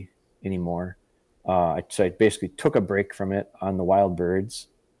steady anymore. So I basically took a break from it on the wild birds.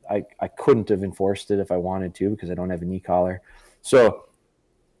 I couldn't have enforced it if I wanted to because I don't have a knee collar. So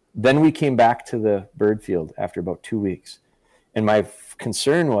then we came back to the bird field after about 2 weeks. And my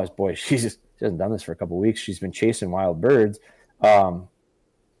concern was, boy, she hasn't done this for a couple of weeks. She's been chasing wild birds.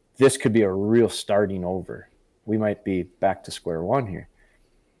 This could be a real starting over. We might be back to square one here.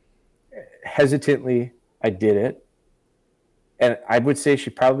 Hesitantly, I did it. And I would say she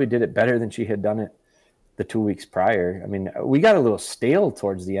probably did it better than she had done it the 2 weeks prior. I mean, we got a little stale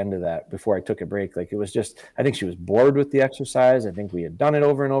towards the end of that before I took a break. Like it was just, I think she was bored with the exercise. I think we had done it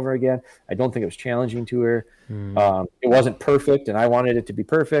over and over again. I don't think it was challenging to her. It wasn't perfect and I wanted it to be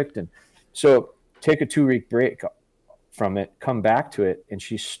perfect. And so take a 2-week break from it, come back to it. And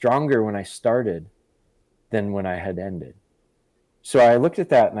she's stronger when I started than when I had ended. So I looked at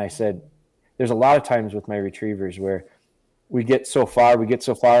that and I said, there's a lot of times with my retrievers where we get so far,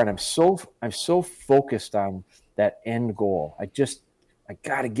 and I'm so focused on that end goal. I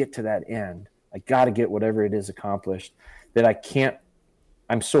got to get to that end. I got to get whatever it is accomplished that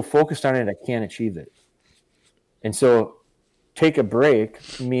I'm so focused on it, I can't achieve it. And so take a break,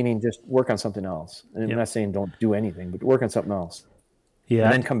 meaning just work on something else. And I'm not saying don't do anything, but work on something else. Yeah.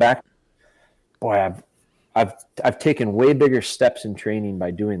 and then come back. Boy, I've taken way bigger steps in training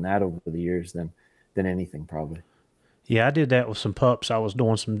by doing that over the years than anything probably. Yeah, I did that with some pups. I was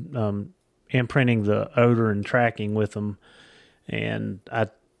doing some imprinting the odor and tracking with them, and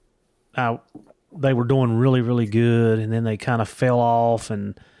they were doing really, really good, and then they kind of fell off,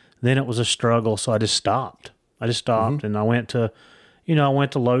 and then it was a struggle, so I just stopped. And I went to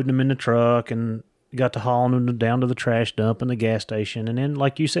loading them in the truck and got to hauling them down to the trash dump and the gas station, and then,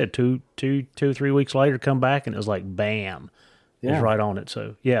 like you said, 3 weeks later, come back, and it was like, bam, it was right on it.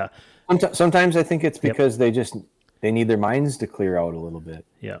 So, yeah. Sometimes I think it's because they need their minds to clear out a little bit.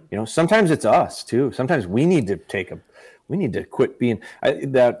 Yeah. Sometimes it's us too. Sometimes we need to quit being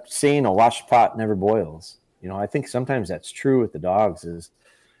that saying, a washed pot never boils. I think sometimes that's true with the dogs, is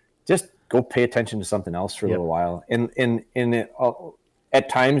just go pay attention to something else for a little while. And at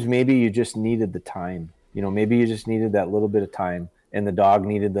times, maybe you just needed the time, maybe you just needed that little bit of time, and the dog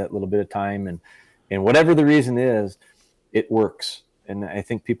needed that little bit of time, and whatever the reason is, it works. And I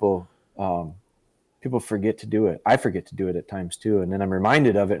think people forget to do it. I forget to do it at times too. And then I'm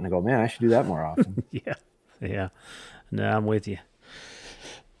reminded of it and I go, man, I should do that more often. Yeah. No, I'm with you.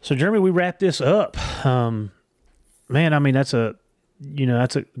 So, Jeremy, we wrap this up. Man, I mean, that's a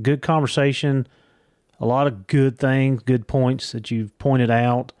good conversation. A lot of good things, good points that you've pointed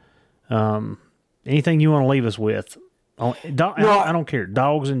out. Anything you want to leave us with? I don't care.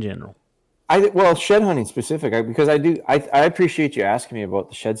 Dogs in general. Shed hunting specific, because I appreciate you asking me about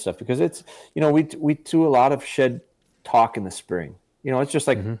the shed stuff, because it's, we do a lot of shed talk in the spring. It's just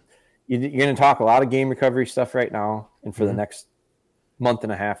like you're going to talk a lot of game recovery stuff right now, and for the next month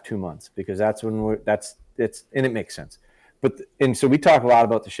and a half, 2 months, because that's when and it makes sense. And so we talk a lot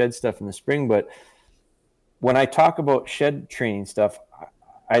about the shed stuff in the spring, but when I talk about shed training stuff,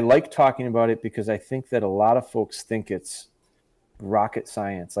 I like talking about it because I think that a lot of folks think it's rocket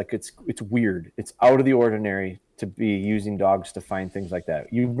science. Like it's weird. It's out of the ordinary to be using dogs to find things like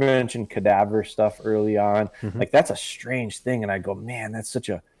that. You mentioned cadaver stuff early on. Like that's a strange thing. And I go, man, that's such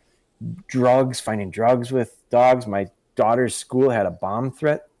a finding drugs with dogs. My daughter's school had a bomb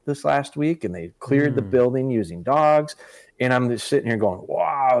threat this last week, and they cleared the building using dogs. And I'm just sitting here going,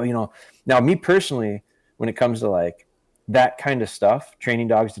 wow, now me personally, when it comes to like that kind of stuff, training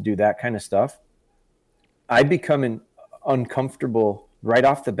dogs to do that kind of stuff, I become uncomfortable right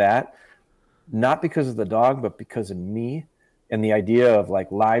off the bat, not because of the dog, but because of me and the idea of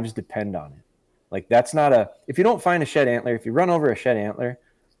like lives depend on it. Like that's not if you don't find a shed antler, if you run over a shed antler,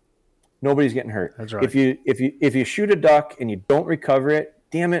 nobody's getting hurt. That's right. If you shoot a duck and you don't recover it,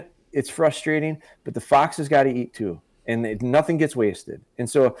 damn it, it's frustrating, but the fox has got to eat too, and nothing gets wasted. And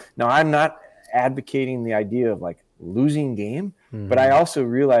so now I'm not advocating the idea of like losing game, but I also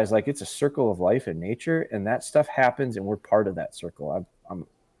realize like it's a circle of life in nature, and that stuff happens, and we're part of that circle. I'm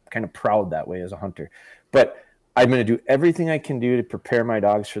kind of proud that way as a hunter, but I'm going to do everything I can do to prepare my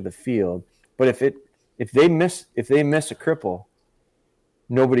dogs for the field. But if they miss a cripple,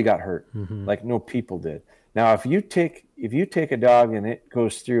 nobody got hurt. Like no people did. Now, if you take a dog and it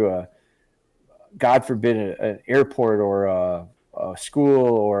goes through God forbid, an airport or a school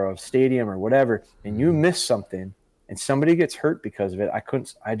or a stadium or whatever, and you miss something and somebody gets hurt because of it,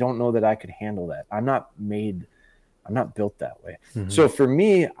 I don't know that I could handle that. I'm not built that way. So for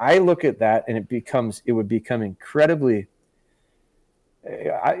me, I look at that and it would become incredibly,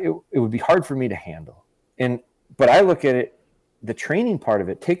 it would be hard for me to handle. But I look at it, the training part of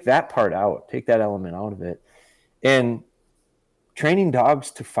it, take that element out of it, and training dogs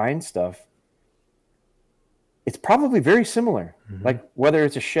to find stuff, it's probably very similar, like whether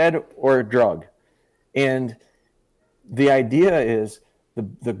it's a shed or a drug. And the idea is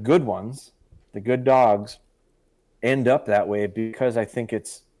the good ones, the good dogs, end up that way because I think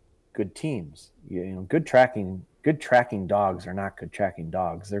it's good teams. Good tracking dogs are not good tracking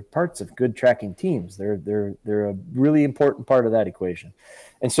dogs. They're parts of good tracking teams. They're a really important part of that equation.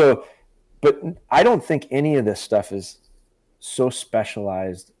 And so, but I don't think any of this stuff is so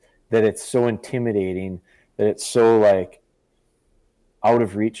specialized that it's so intimidating, that it's so like out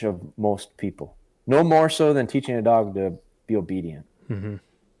of reach of most people. No more so than teaching a dog to be obedient.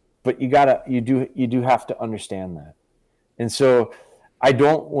 But you do have to understand that. And so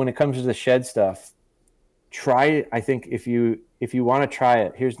when it comes to the shed stuff, I think if you want to try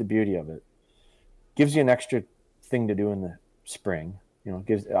it, here's the beauty of it. Gives you an extra thing to do in the spring,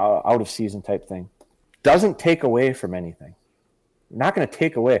 gives out of season type thing. Doesn't take away from anything. Not going to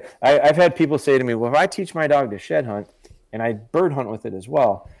take away. I've had people say to me, well, if I teach my dog to shed hunt and I bird hunt with it as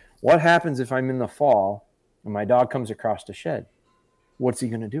well, what happens if I'm in the fall and my dog comes across the shed? What's he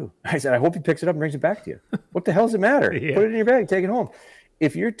going to do? I said, I hope he picks it up and brings it back to you. What the hell does it matter? Yeah. Put it in your bag, take it home.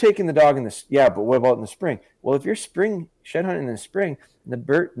 if you're taking the dog in this, yeah, but what about in the spring? Well, if you're spring shed hunting in the spring, and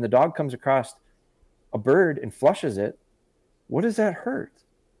the dog comes across a bird and flushes it, what does that hurt?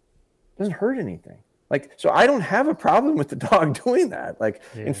 It doesn't hurt anything. Like, so I don't have a problem with the dog doing that. Like,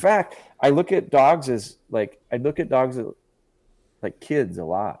 in fact, I look at dogs as like kids a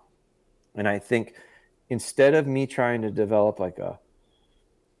lot. And I think instead of me trying to develop like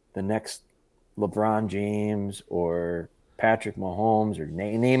the next LeBron James or Patrick Mahomes or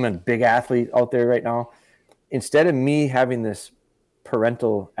name a big athlete out there right now, instead of me having this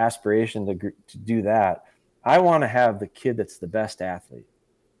parental aspiration to do that, I want to have the kid that's the best athlete.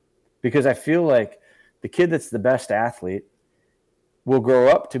 Because I feel like the kid that's the best athlete will grow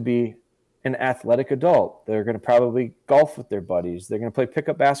up to be an athletic adult. They're going to probably golf with their buddies. They're going to play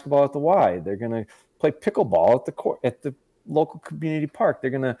pickup basketball at the Y. They're going to play pickleball at the local community park. They're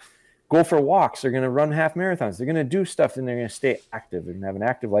going to go for walks. They're going to run half marathons. They're going to do stuff, and they're going to stay active and have an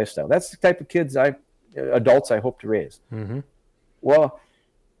active lifestyle. That's the type of adults I hope to raise. Mm-hmm. Well,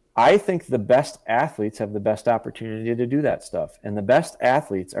 I think the best athletes have the best opportunity to do that stuff. And the best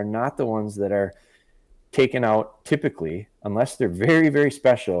athletes are not the ones that are taken out typically, unless they're very, very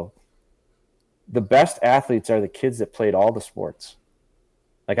special. The best athletes are the kids that played all the sports.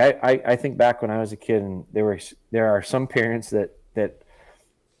 Like I think back when I was a kid, and there are some parents that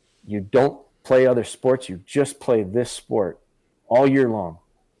you don't play other sports, you just play this sport all year long.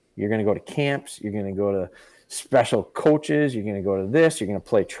 You're going to go to camps, you're going to go to special coaches, you're going to go to this, you're going to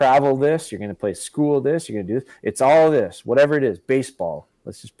play travel this, you're going to play school this, you're going to do this. It's all this, whatever it is, baseball.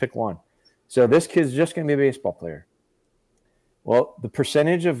 Let's just pick one. So this kid's just going to be a baseball player. Well, the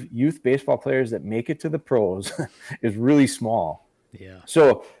percentage of youth baseball players that make it to the pros is really small. Yeah.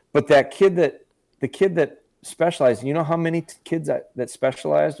 So, but the kid that specialized, you know how many kids that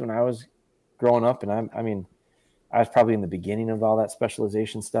specialized when I was growing up, and I mean, I was probably in the beginning of all that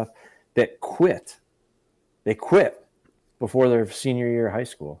specialization stuff, that quit. They quit before their senior year of high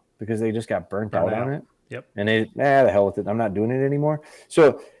school because they just got burnt out on it. Yep. And the hell with it. I'm not doing it anymore.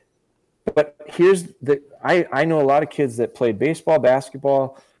 So, but I know a lot of kids that played baseball,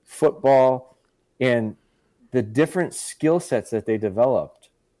 basketball, football, and the different skill sets that they developed,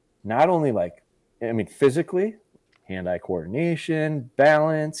 not only physically, hand-eye coordination,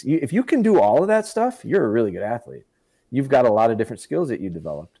 balance. If you can do all of that stuff, you're a really good athlete. You've got a lot of different skills that you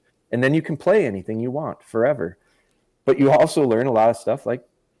developed. And then you can play anything you want forever. But you also learn a lot of stuff like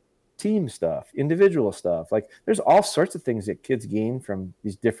team stuff, individual stuff. Like there's all sorts of things that kids gain from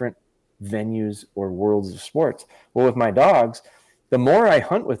these different venues or worlds of sports. Well, with my dogs, the more I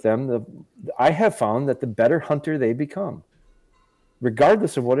hunt with them, I have found that the better hunter they become,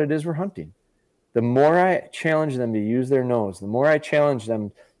 regardless of what it is we're hunting. The more I challenge them to use their nose, the more I challenge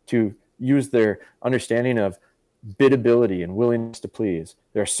them to use their understanding of biddability and willingness to please.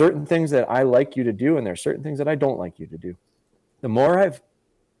 There are certain things that I like you to do, and there are certain things that I don't like you to do.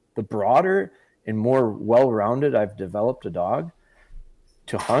 The broader and more well-rounded I've developed a dog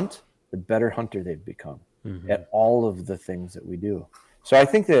to hunt, the better hunter they've become at all of the things that we do. So I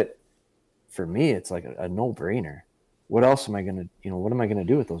think that for me, it's like a no-brainer. What else am I going to, what am I going to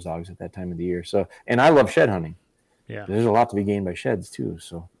do with those dogs at that time of the year? So, and I love shed hunting. Yeah. There's a lot to be gained by sheds too.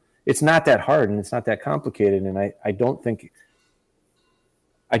 So it's not that hard and it's not that complicated. And I don't think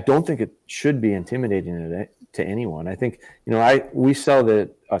it should be intimidating to anyone. I think, we sell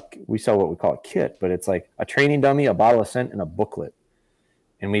what we call a kit, but it's like a training dummy, a bottle of scent, and a booklet.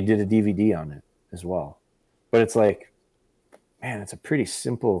 And we did a DVD on it as well. But it's like, man, it's a pretty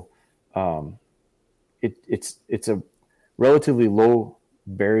simple, it's a relatively low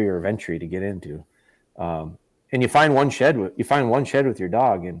barrier of entry to get into. And you find one shed with your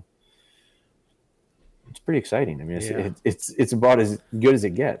dog, and it's pretty exciting. I mean, it's about as good as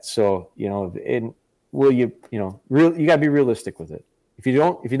it gets. So, you got to be realistic with it. If you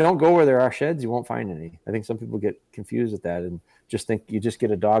don't go where there are sheds, you won't find any. I think some people get confused with that and just think you just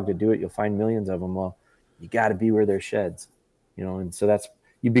get a dog to do it, you'll find millions of them. Well, you got to be where there's sheds, and so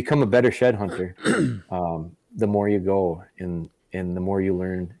you become a better shed hunter the more you go and the more you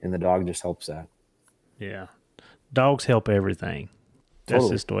learn, and the dog just helps that. Yeah. Dogs help everything. That's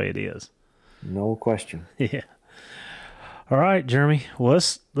just the way it is. No question. Yeah. All right, Jeremy. Well,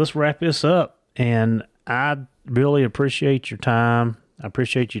 let's wrap this up. And I really appreciate your time. I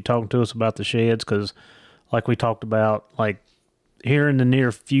appreciate you talking to us about the sheds because, like we talked about, like here in the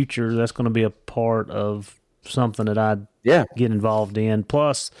near future, that's going to be a part of something that I get involved in.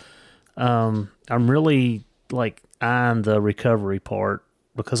 Plus, I'm really like eyeing the recovery part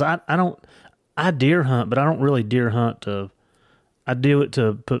because I deer hunt, but I don't really deer hunt I do it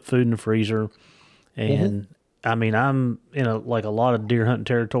to put food in the freezer and I mean, I'm in a lot of deer hunting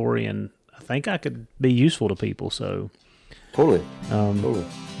territory, and I think I could be useful to people. So Totally.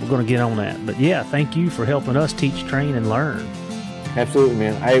 we're going to get on that. But yeah, thank you for helping us teach, train, and learn. Absolutely,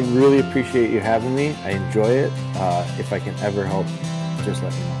 man. I really appreciate you having me. I enjoy it. If I can ever help, just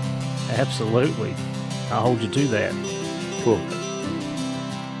let me know. Absolutely. I'll hold you to that. Cool.